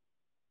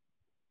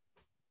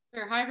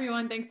 Sure. Hi,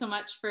 everyone. Thanks so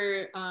much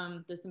for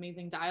this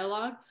amazing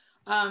dialogue.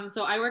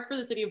 So I work for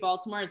the city of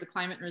Baltimore as a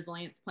climate and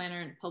resilience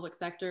planner in public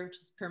sector, which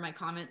is per my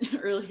comment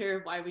earlier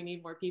of why we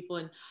need more people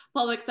in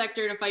public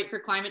sector to fight for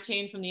climate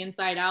change from the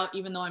inside out,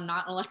 even though I'm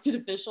not an elected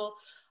official.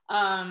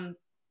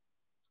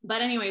 But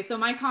anyway, so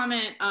my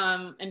comment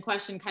and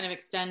question kind of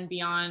extend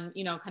beyond,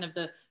 you know, kind of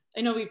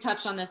I know we've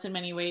touched on this in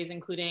many ways,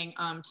 including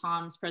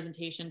Tom's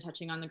presentation,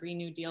 touching on the Green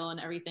New Deal and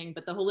everything,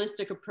 but the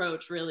holistic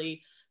approach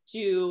really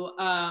to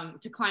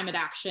climate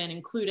action,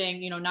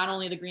 including, you know, not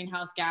only the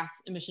greenhouse gas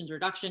emissions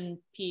reduction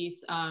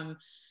piece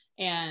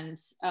and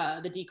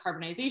the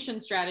decarbonization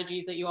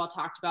strategies that you all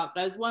talked about.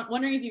 But I was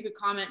wondering if you could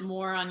comment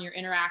more on your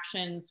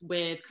interactions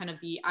with kind of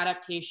the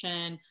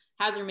adaptation,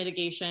 hazard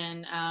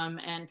mitigation,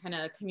 and kind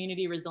of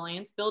community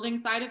resilience building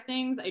side of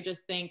things. I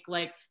just think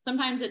like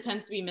sometimes it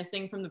tends to be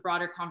missing from the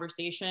broader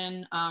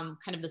conversation,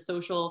 kind of the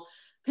social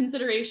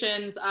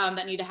considerations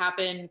that need to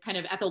happen kind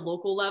of at the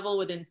local level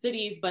within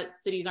cities, but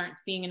cities aren't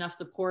seeing enough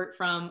support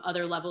from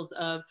other levels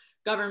of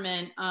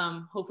government.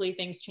 Hopefully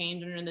things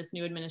change under this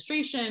new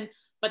administration,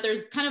 but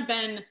there's kind of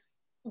been,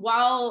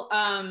 while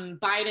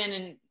Biden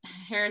and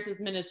Harris's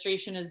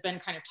administration has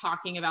been kind of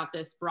talking about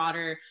this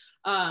broader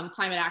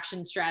climate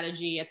action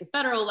strategy at the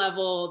federal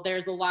level,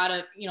 there's a lot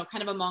of, you know,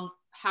 kind of among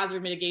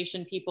hazard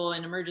mitigation people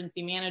and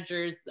emergency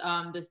managers,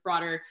 this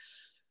broader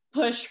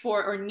push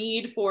for or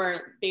need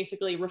for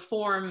basically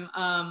reform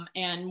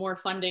and more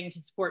funding to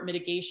support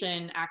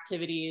mitigation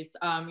activities,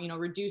 you know,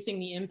 reducing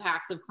the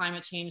impacts of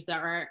climate change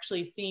that we're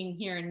actually seeing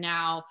here and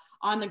now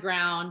on the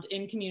ground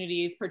in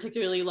communities,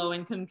 particularly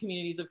low-income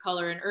communities of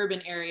color in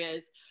urban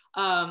areas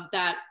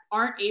that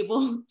aren't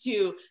able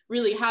to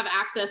really have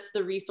access to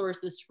the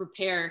resources to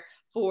prepare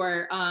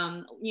for,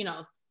 you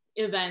know,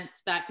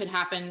 events that could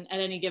happen at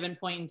any given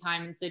point in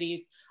time in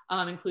cities,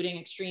 including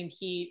extreme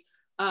heat,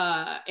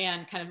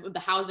 and kind of the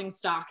housing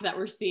stock that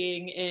we're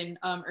seeing in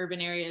urban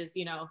areas.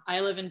 You know, I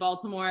live in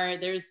Baltimore.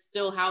 There's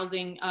still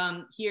housing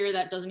here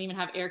that doesn't even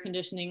have air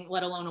conditioning,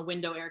 let alone a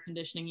window air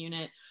conditioning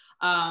unit.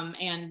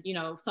 And, you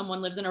know,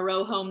 someone lives in a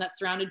row home that's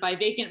surrounded by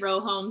vacant row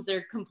homes.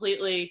 They're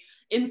completely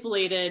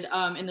insulated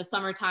in the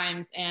summer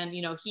times. And,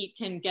 you know, heat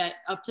can get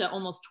up to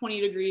almost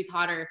 20 degrees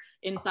hotter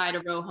inside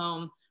a row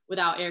home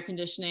without air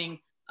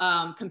conditioning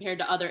compared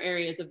to other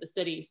areas of the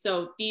city.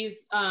 So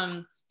these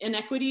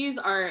inequities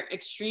are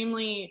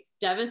extremely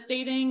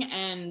devastating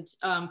and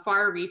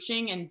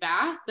far-reaching and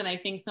vast, and I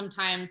think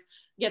sometimes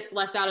gets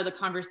left out of the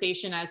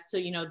conversation as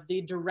to, you know,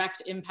 the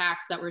direct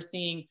impacts that we're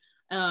seeing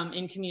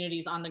in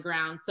communities on the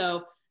ground.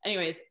 So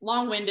anyways,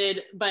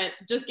 long-winded, but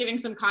just giving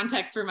some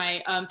context for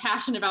my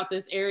passion about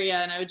this area,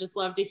 and I would just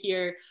love to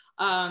hear,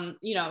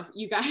 you know,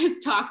 you guys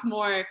talk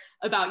more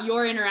about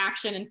your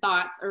interaction and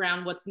thoughts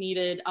around what's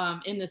needed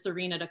in this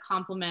arena to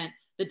complement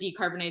the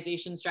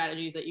decarbonization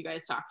strategies that you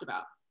guys talked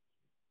about.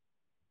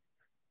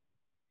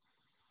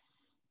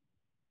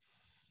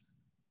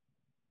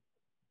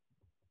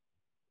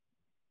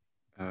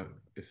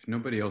 If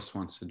nobody else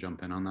wants to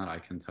jump in on that, I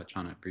can touch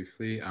on it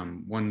briefly.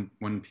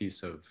 One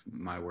piece of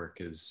my work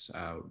is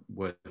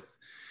with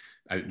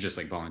just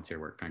like volunteer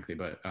work, frankly,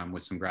 but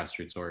with some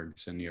grassroots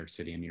orgs in New York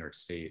City and New York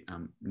State,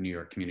 New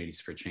York Communities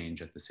for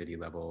Change at the city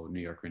level,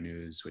 New York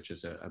Renews, which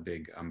is a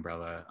big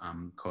umbrella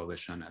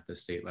coalition at the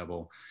state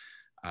level.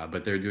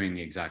 But they're doing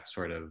the exact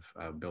sort of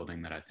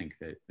building that I think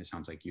that it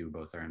sounds like you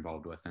both are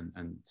involved with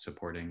and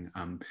supporting.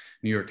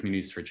 New York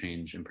Communities for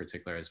Change in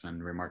particular has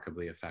been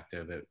remarkably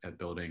effective at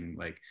building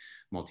like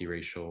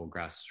multiracial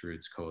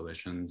grassroots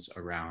coalitions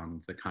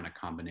around the kind of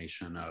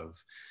combination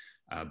of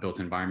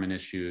built environment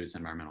issues,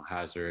 environmental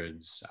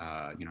hazards,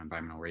 you know,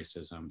 environmental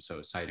racism.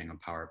 So siting of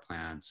power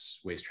plants,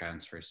 waste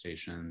transfer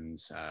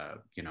stations,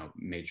 you know,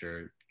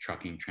 major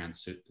trucking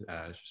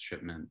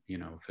shipment, you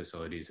know,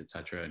 facilities, et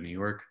cetera, in New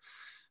York.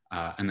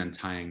 And then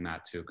tying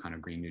that to kind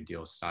of Green New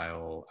Deal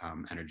style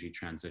energy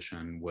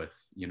transition with,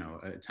 you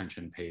know,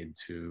 attention paid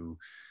to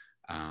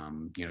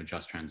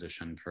just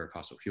transition for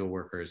fossil fuel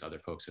workers, other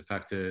folks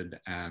affected,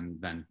 and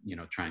then,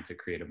 trying to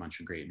create a bunch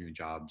of great new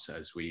jobs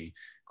as we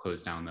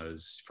close down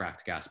those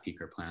fracked gas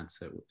peaker plants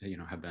that,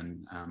 have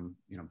been,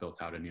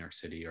 built out in New York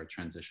City or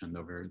transitioned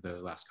over the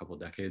last couple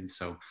of decades.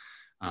 So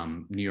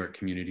New York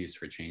Communities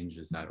for Change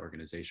is that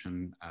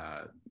organization.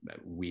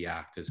 We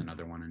Act is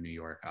another one in New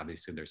York.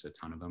 Obviously, there's a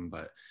ton of them,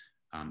 but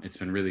it's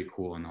been really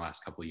cool in the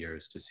last couple of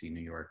years to see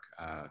New York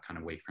kind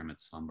of wake from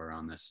its slumber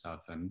on this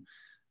stuff and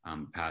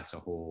pass a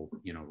whole,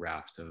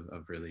 raft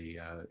of really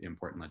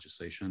important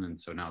legislation. And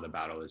so now the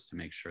battle is to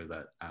make sure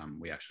that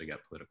we actually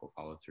get political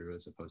follow through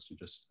as opposed to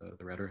just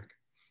the rhetoric.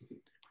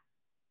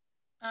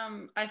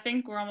 I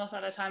think we're almost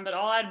out of time, but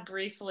I'll add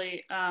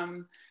briefly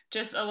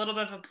just a little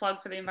bit of a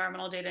plug for the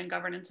Environmental Data and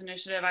Governance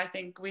Initiative. I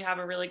think we have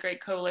a really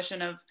great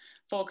coalition of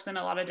folks in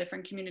a lot of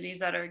different communities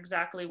that are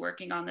exactly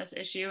working on this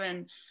issue.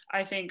 And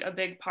I think a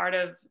big part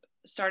of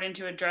starting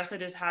to address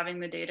it is having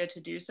the data to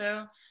do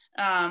so.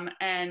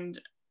 And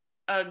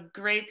a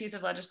great piece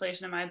of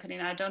legislation, in my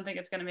opinion, I don't think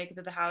it's going to make it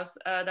to the House,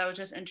 that was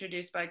just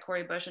introduced by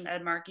Cori Bush and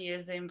Ed Markey,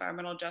 is the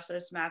Environmental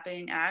Justice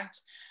Mapping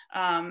Act.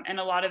 And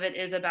a lot of it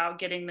is about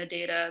getting the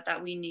data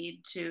that we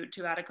need to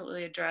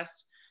adequately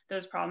address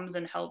those problems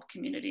and help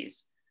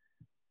communities.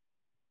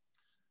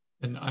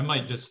 And I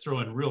might just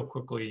throw in real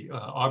quickly,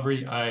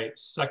 Aubrey, I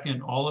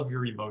second all of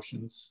your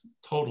emotions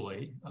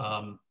totally.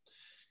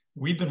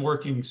 We've been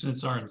working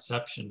since our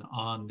inception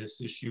on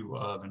this issue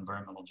of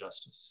environmental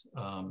justice.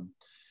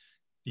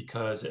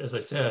 Because as I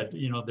said,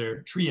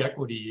 their tree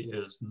equity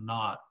is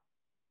not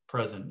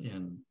present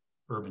in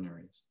urban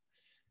areas.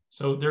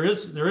 So there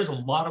is a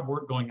lot of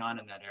work going on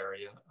in that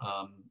area.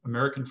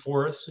 American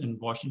Forests in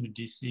Washington,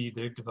 D.C.,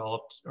 they've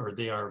developed, or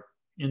they are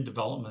in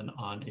development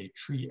on a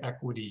tree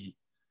equity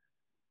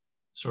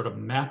sort of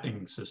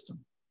mapping system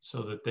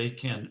so that they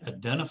can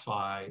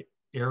identify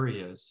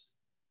areas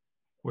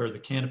where the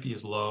canopy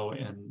is low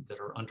and that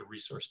are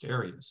under-resourced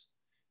areas.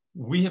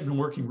 We have been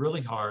working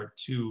really hard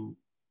to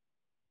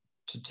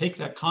take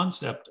that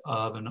concept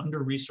of an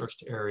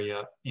under-resourced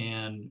area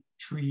and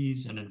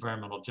trees and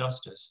environmental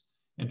justice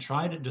and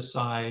try to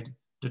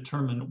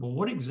determine, well,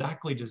 what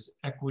exactly does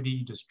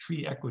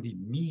tree equity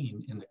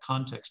mean in the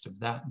context of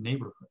that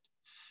neighborhood?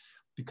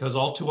 Because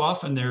all too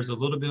often there's a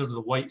little bit of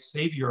the white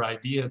savior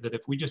idea that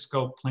if we just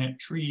go plant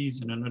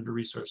trees in an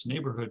under-resourced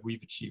neighborhood,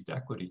 we've achieved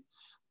equity.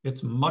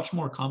 It's much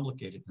more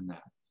complicated than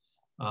that.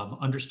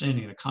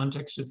 Understanding the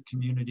context of the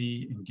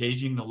community,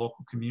 engaging the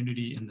local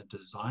community in the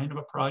design of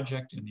a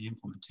project and the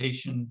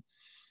implementation,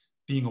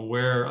 being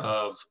aware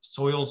of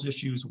soils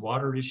issues,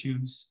 water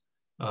issues,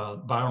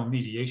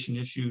 bioremediation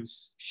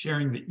issues,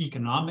 sharing the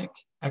economic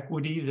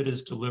equity that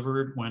is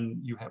delivered when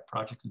you have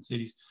projects in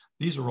cities.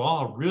 These are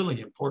all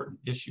really important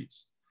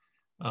issues.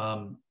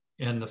 And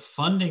the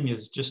funding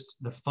is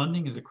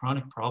a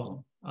chronic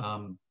problem.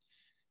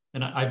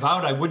 And I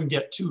vowed I wouldn't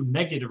get too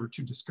negative or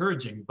too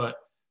discouraging, but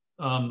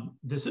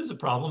this is a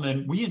problem,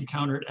 and we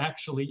encountered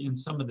actually in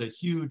some of the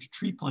huge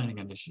tree planting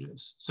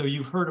initiatives. So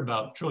you've heard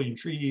about trillion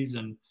trees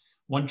and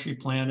one tree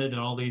planted and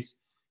all these,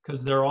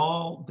 because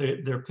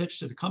their pitch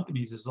to the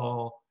companies is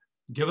all,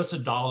 give us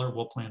 $1,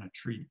 we'll plant a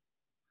tree.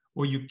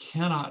 Well, you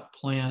cannot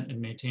plant and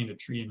maintain a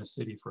tree in a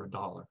city for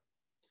 $1.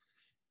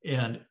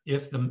 And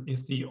if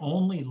the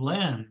only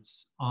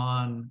lens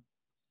on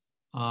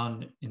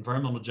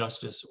environmental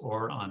justice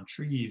or on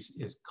trees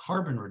is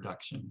carbon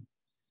reduction,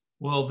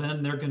 well,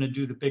 then they're going to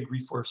do the big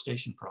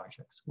reforestation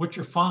projects, which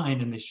are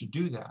fine and they should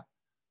do that.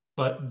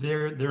 But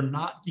they're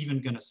not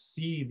even going to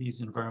see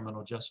these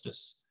environmental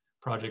justice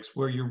projects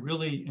where you're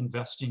really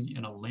investing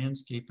in a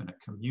landscape and a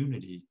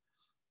community,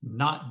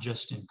 not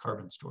just in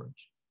carbon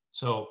storage.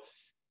 So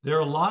there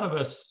are a lot of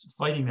us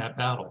fighting that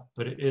battle,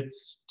 but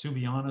it's, to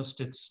be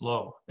honest, it's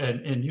slow.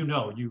 And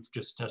you've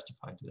just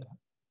testified to that.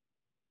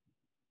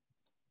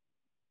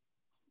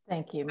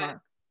 Thank you, Mark.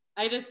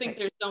 I just think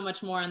there's so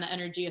much more on the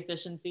energy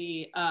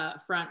efficiency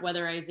front,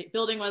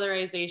 building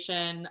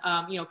weatherization,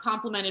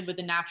 complemented with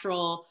the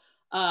natural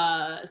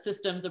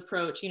systems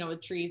approach,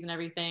 with trees and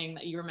everything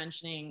that you were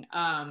mentioning.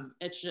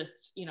 It's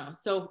just,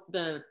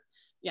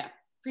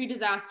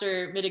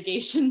 pre-disaster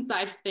mitigation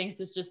side of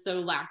things is just so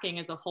lacking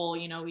as a whole.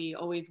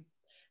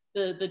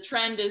 The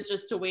trend is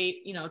just to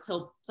wait,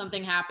 till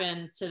something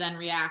happens to then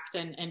react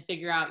and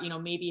figure out,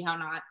 maybe how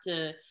not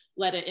to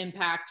let it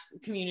impact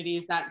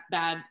communities that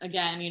bad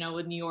again,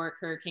 with New York,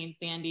 Hurricane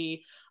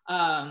Sandy,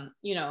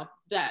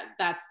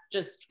 that's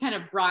just kind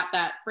of brought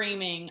that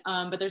framing.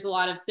 But there's a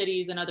lot of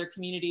cities and other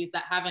communities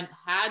that haven't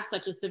had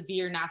such a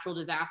severe natural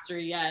disaster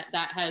yet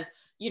that has,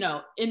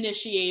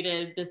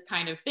 initiated this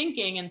kind of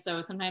thinking. And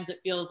so sometimes it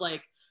feels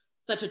like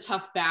such a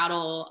tough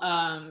battle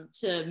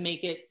to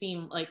make it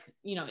seem like,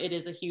 it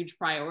is a huge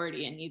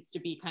priority and needs to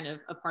be kind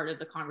of a part of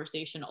the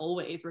conversation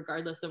always,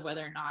 regardless of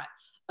whether or not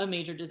a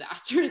major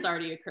disaster has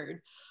already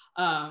occurred.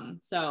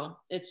 So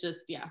it's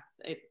just,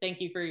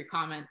 thank you for your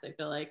comments. I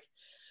feel like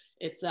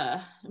it's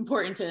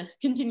important to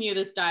continue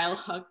this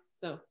dialogue.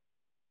 So.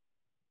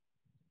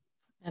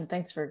 And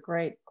thanks for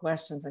great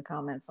questions and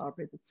comments,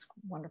 Aubrey. That's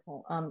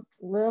wonderful.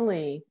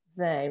 Lily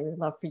Zay, we'd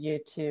love for you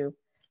to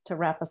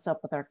wrap us up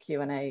with our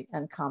Q&A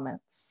and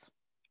comments.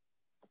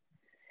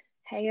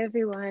 Hey,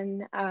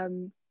 everyone.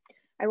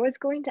 I was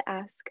going to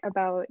ask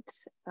about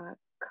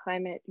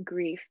climate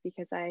grief,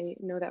 because I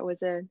know that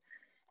was an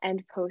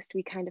end post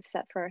we kind of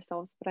set for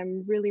ourselves, but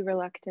I'm really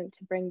reluctant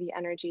to bring the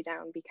energy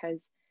down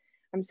because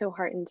I'm so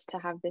heartened to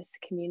have this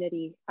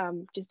community.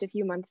 Just a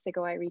few months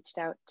ago, I reached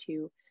out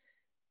to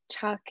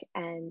Chuck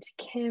and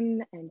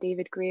Kim and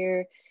David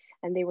Greer,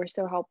 and they were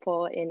so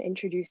helpful in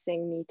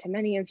introducing me to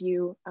many of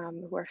you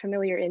who are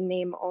familiar in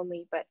name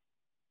only, but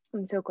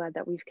I'm so glad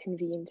that we've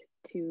convened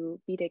to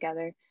be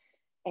together.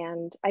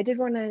 And I did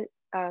want to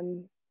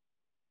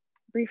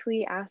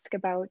briefly ask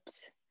about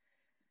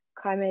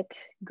climate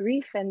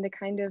grief and the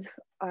kind of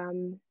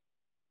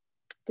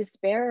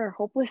despair or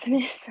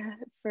hopelessness,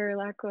 for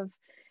lack of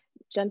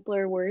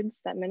gentler words,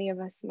 that many of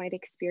us might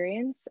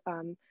experience.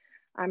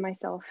 I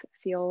myself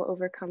feel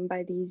overcome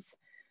by these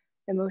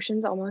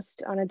emotions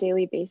almost on a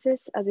daily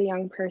basis as a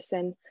young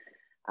person,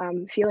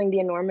 feeling the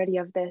enormity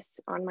of this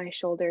on my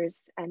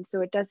shoulders. And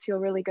so it does feel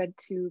really good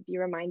to be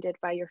reminded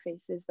by your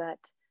faces that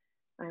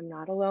I'm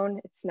not alone.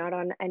 It's not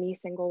on any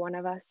single one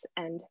of us.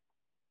 And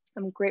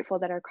I'm grateful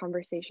that our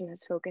conversation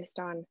has focused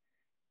on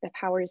the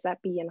powers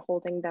that be and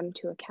holding them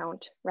to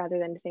account, rather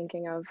than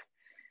thinking of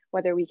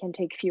whether we can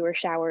take fewer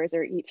showers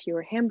or eat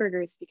fewer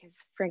hamburgers,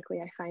 because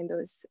frankly, I find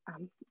those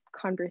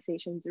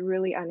conversations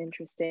really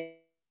uninteresting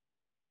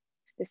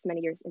this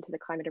many years into the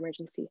climate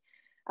emergency.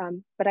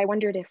 But I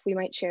wondered if we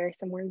might share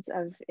some words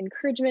of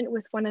encouragement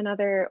with one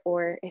another,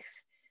 or if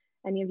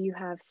any of you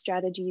have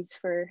strategies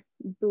for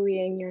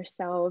buoying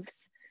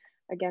yourselves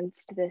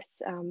against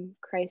this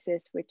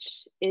crisis,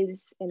 which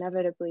is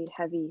inevitably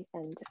heavy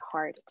and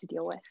hard to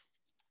deal with.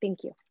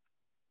 Thank you.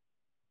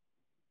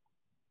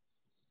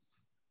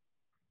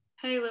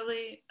 Hey,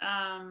 Lily,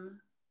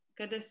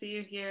 good to see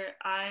you here.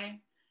 I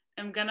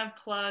am gonna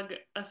plug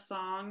a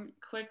song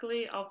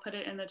quickly. I'll put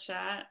it in the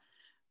chat,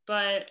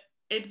 but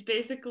it's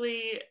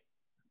basically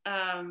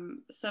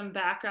some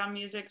background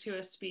music to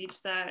a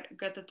speech that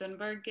Greta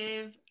Thunberg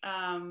gave.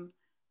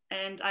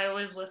 And I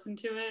always listen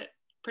to it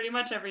pretty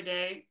much every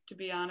day, to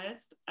be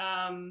honest.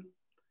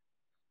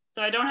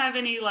 So I don't have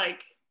any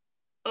like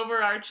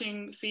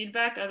overarching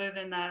feedback other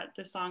than that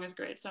this song is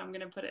great. So I'm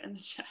gonna put it in the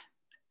chat.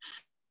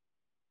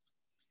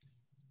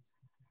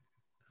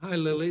 Hi,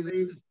 Lily.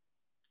 This is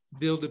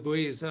Bill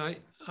DeBuise.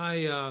 I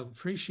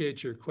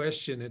appreciate your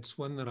question. It's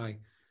one that I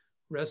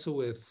wrestle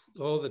with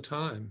all the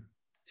time.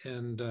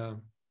 And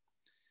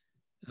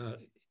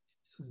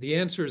the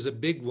answer is a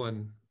big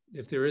one.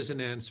 If there is an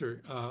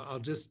answer, I'll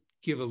just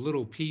give a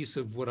little piece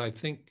of what I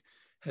think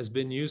has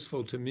been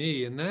useful to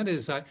me. And that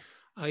is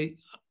I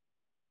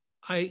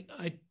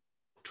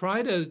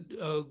try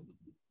to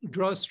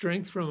draw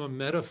strength from a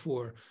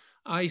metaphor.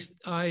 I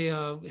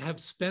have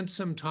spent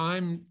some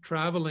time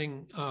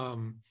traveling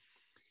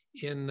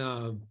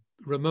in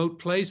remote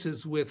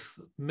places with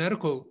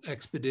medical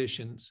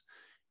expeditions.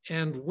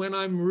 And when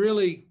I'm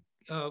really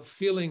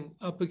feeling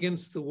up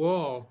against the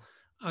wall,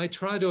 I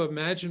try to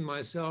imagine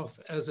myself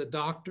as a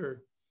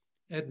doctor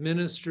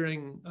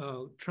administering,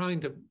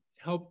 trying to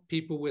help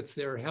people with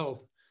their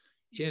health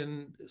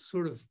in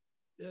sort of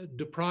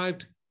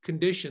deprived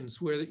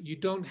conditions where you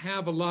don't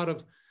have a lot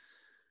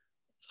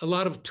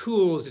of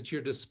tools at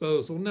your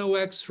disposal, no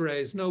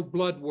x-rays, no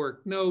blood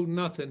work, no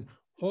nothing.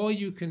 All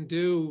you can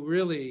do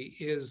really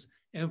is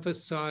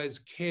emphasize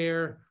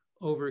care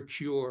over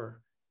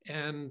cure.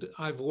 And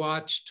I've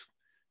watched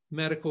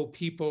medical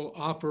people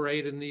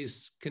operate in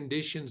these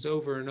conditions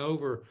over and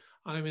over.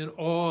 I'm in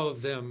awe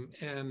of them.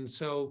 And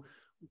so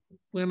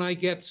when I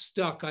get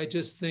stuck, I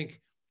just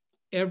think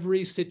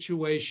every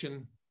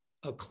situation,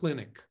 a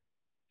clinic.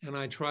 And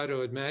I try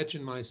to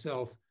imagine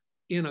myself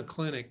in a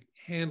clinic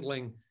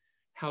handling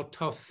how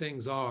tough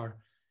things are.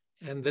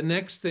 And the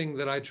next thing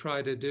that I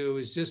try to do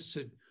is just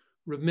to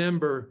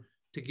remember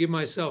to give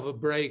myself a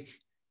break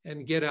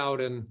and get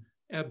out and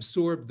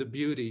absorb the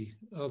beauty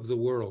of the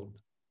world.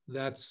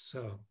 That's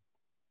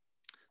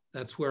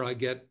where I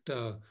get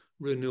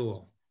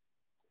renewal.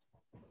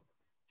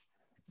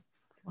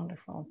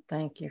 Wonderful,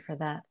 thank you for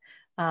that.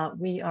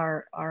 We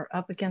are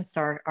up against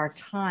our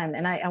time,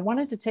 and I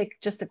wanted to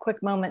take just a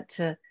quick moment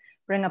to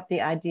bring up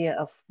the idea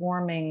of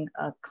forming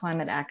a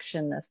climate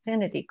action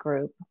affinity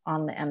group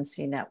on the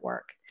MC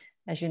network.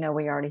 As you know,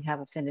 we already have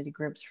affinity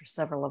groups for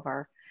several of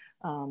our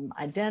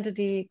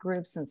identity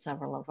groups and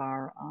several of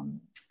our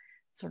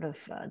sort of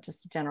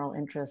just general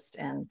interest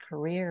and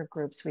career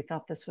groups. We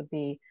thought this would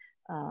be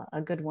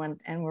a good one.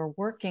 And we're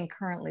working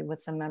currently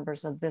with the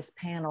members of this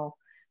panel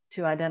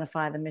to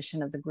identify the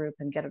mission of the group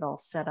and get it all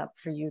set up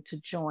for you to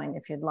join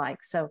if you'd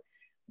like. So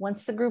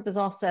once the group is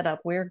all set up,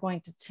 we're going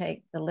to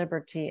take the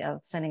liberty of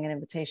sending an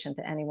invitation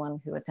to anyone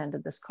who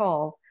attended this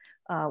call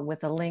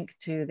with a link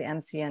to the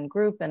MCN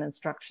group and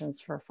instructions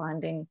for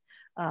finding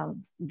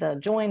the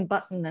join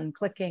button and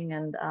clicking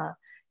and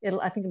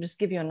I think it'll just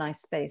give you a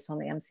nice space on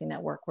the MC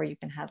network where you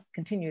can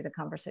continue the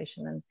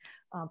conversation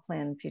and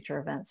plan future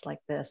events like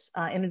this.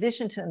 In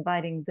addition to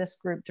inviting this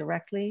group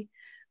directly,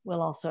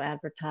 we'll also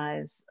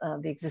advertise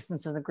the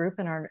existence of the group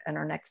in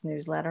our next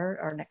newsletter,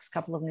 our next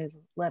couple of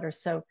newsletters.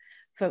 So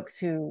folks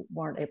who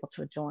weren't able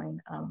to join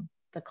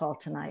the call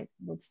tonight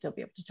would still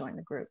be able to join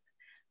the group.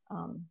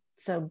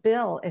 So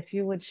Bill, if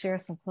you would share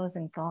some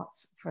closing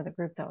thoughts for the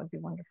group, that would be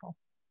wonderful.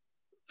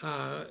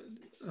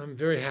 I'm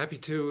very happy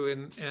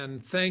to,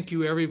 and thank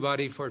you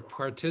everybody for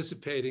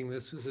participating.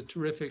 This was a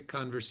terrific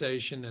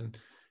conversation, and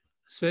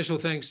special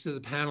thanks to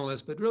the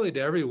panelists, but really to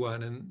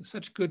everyone, and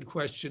such good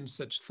questions,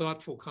 such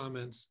thoughtful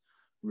comments.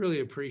 Really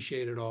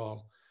appreciate it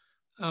all.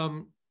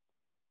 I'm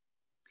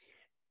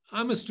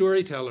a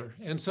storyteller,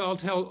 and so I'll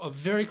tell a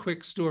very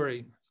quick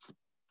story.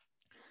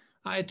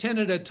 I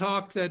attended a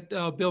talk that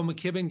Bill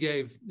McKibben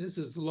gave. This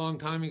is a long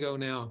time ago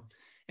now.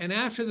 And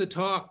after the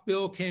talk,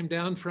 Bill came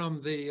down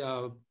from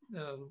the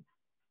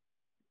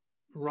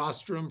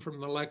rostrum, from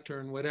the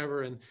lectern,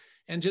 whatever, and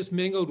just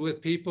mingled with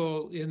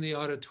people in the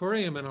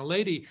auditorium. And a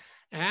lady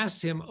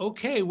asked him,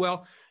 okay,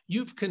 well,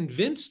 you've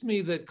convinced me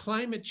that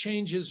climate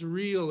change is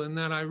real and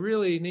that I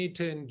really need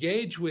to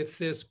engage with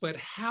this, but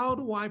how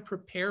do I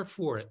prepare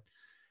for it?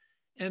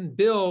 And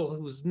Bill,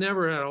 who was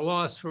never at a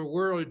loss for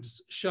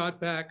words, shot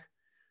back,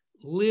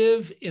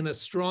 live in a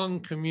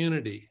strong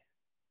community.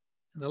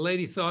 And the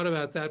lady thought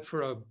about that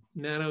for a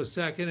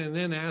nanosecond and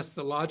then asked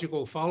the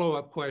logical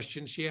follow-up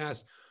question. She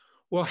asked,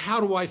 well,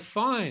 how do I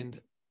find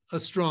a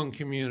strong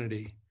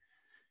community?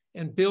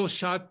 And Bill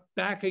shot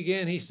back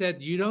again. He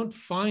said, you don't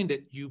find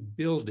it, you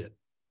build it.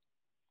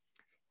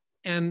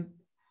 And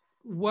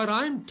what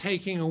I'm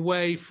taking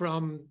away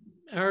from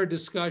our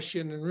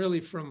discussion and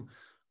really from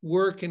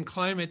work in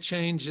climate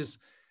change is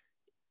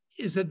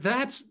that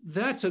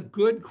that's a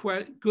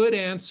good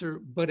answer,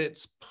 but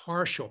it's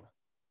partial.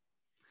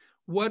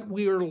 What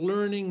we are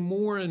learning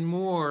more and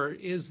more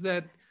is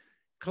that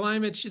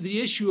the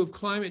issue of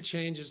climate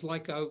change is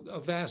like a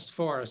vast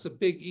forest, a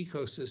big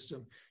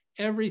ecosystem.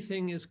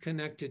 Everything is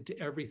connected to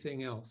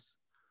everything else.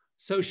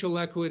 Social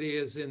equity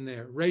is in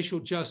there. Racial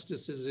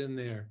justice is in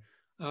there.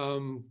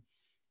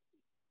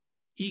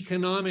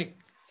 Economic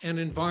and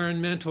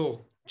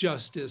environmental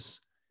justice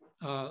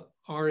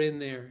are in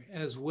there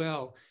as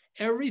well.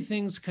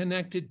 Everything's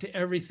connected to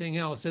everything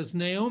else. As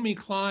Naomi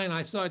Klein,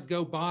 I saw it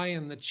go by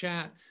in the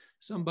chat,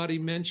 somebody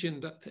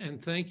mentioned,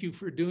 and thank you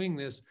for doing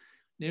this,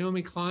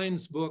 Naomi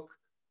Klein's book,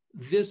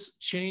 This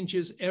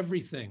Changes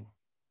Everything.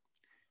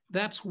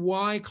 That's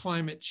why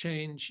climate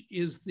change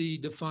is the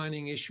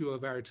defining issue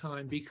of our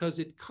time, because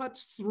it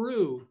cuts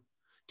through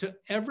to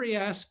every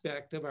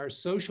aspect of our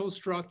social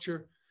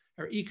structure,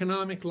 our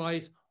economic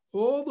life,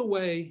 all the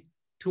way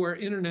to our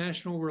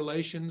international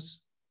relations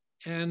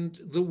and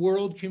the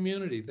world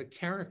community, the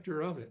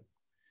character of it.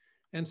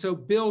 And so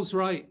Bill's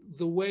right.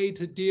 The way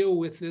to deal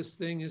with this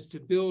thing is to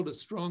build a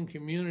strong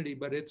community,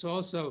 but it's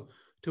also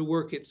to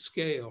work at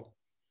scale,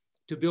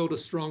 to build a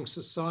strong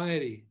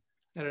society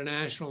at a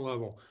national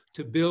level,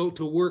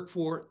 to work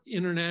for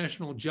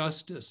international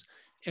justice.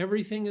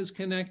 Everything is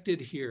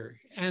connected here.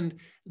 And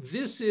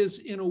this is,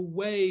 in a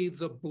way,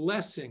 the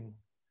blessing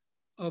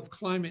of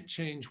climate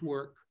change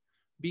work,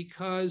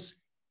 because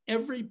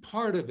every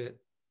part of it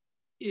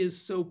is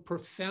so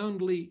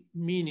profoundly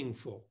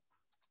meaningful.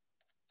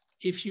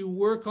 If you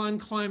work on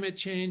climate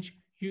change,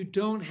 you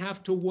don't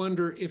have to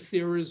wonder if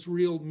there is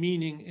real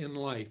meaning in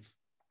life.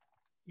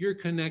 You're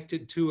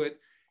connected to it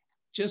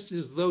just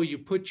as though you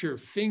put your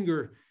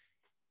finger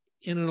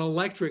in an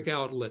electric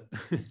outlet.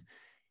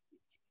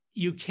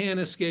 You can't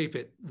escape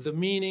it. The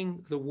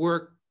meaning, the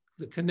work,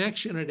 the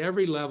connection at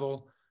every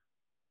level.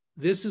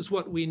 This is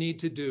what we need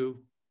to do.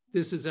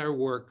 This is our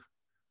work.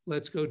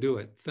 Let's go do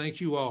it.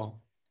 Thank you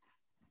all.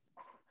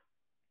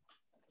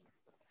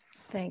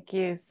 Thank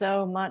you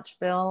so much,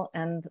 Bill,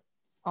 and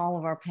all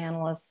of our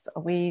panelists.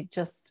 We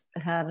just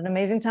had an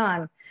amazing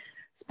time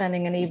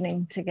spending an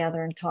evening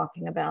together and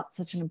talking about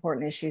such an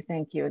important issue.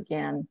 Thank you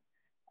again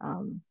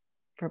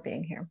for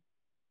being here.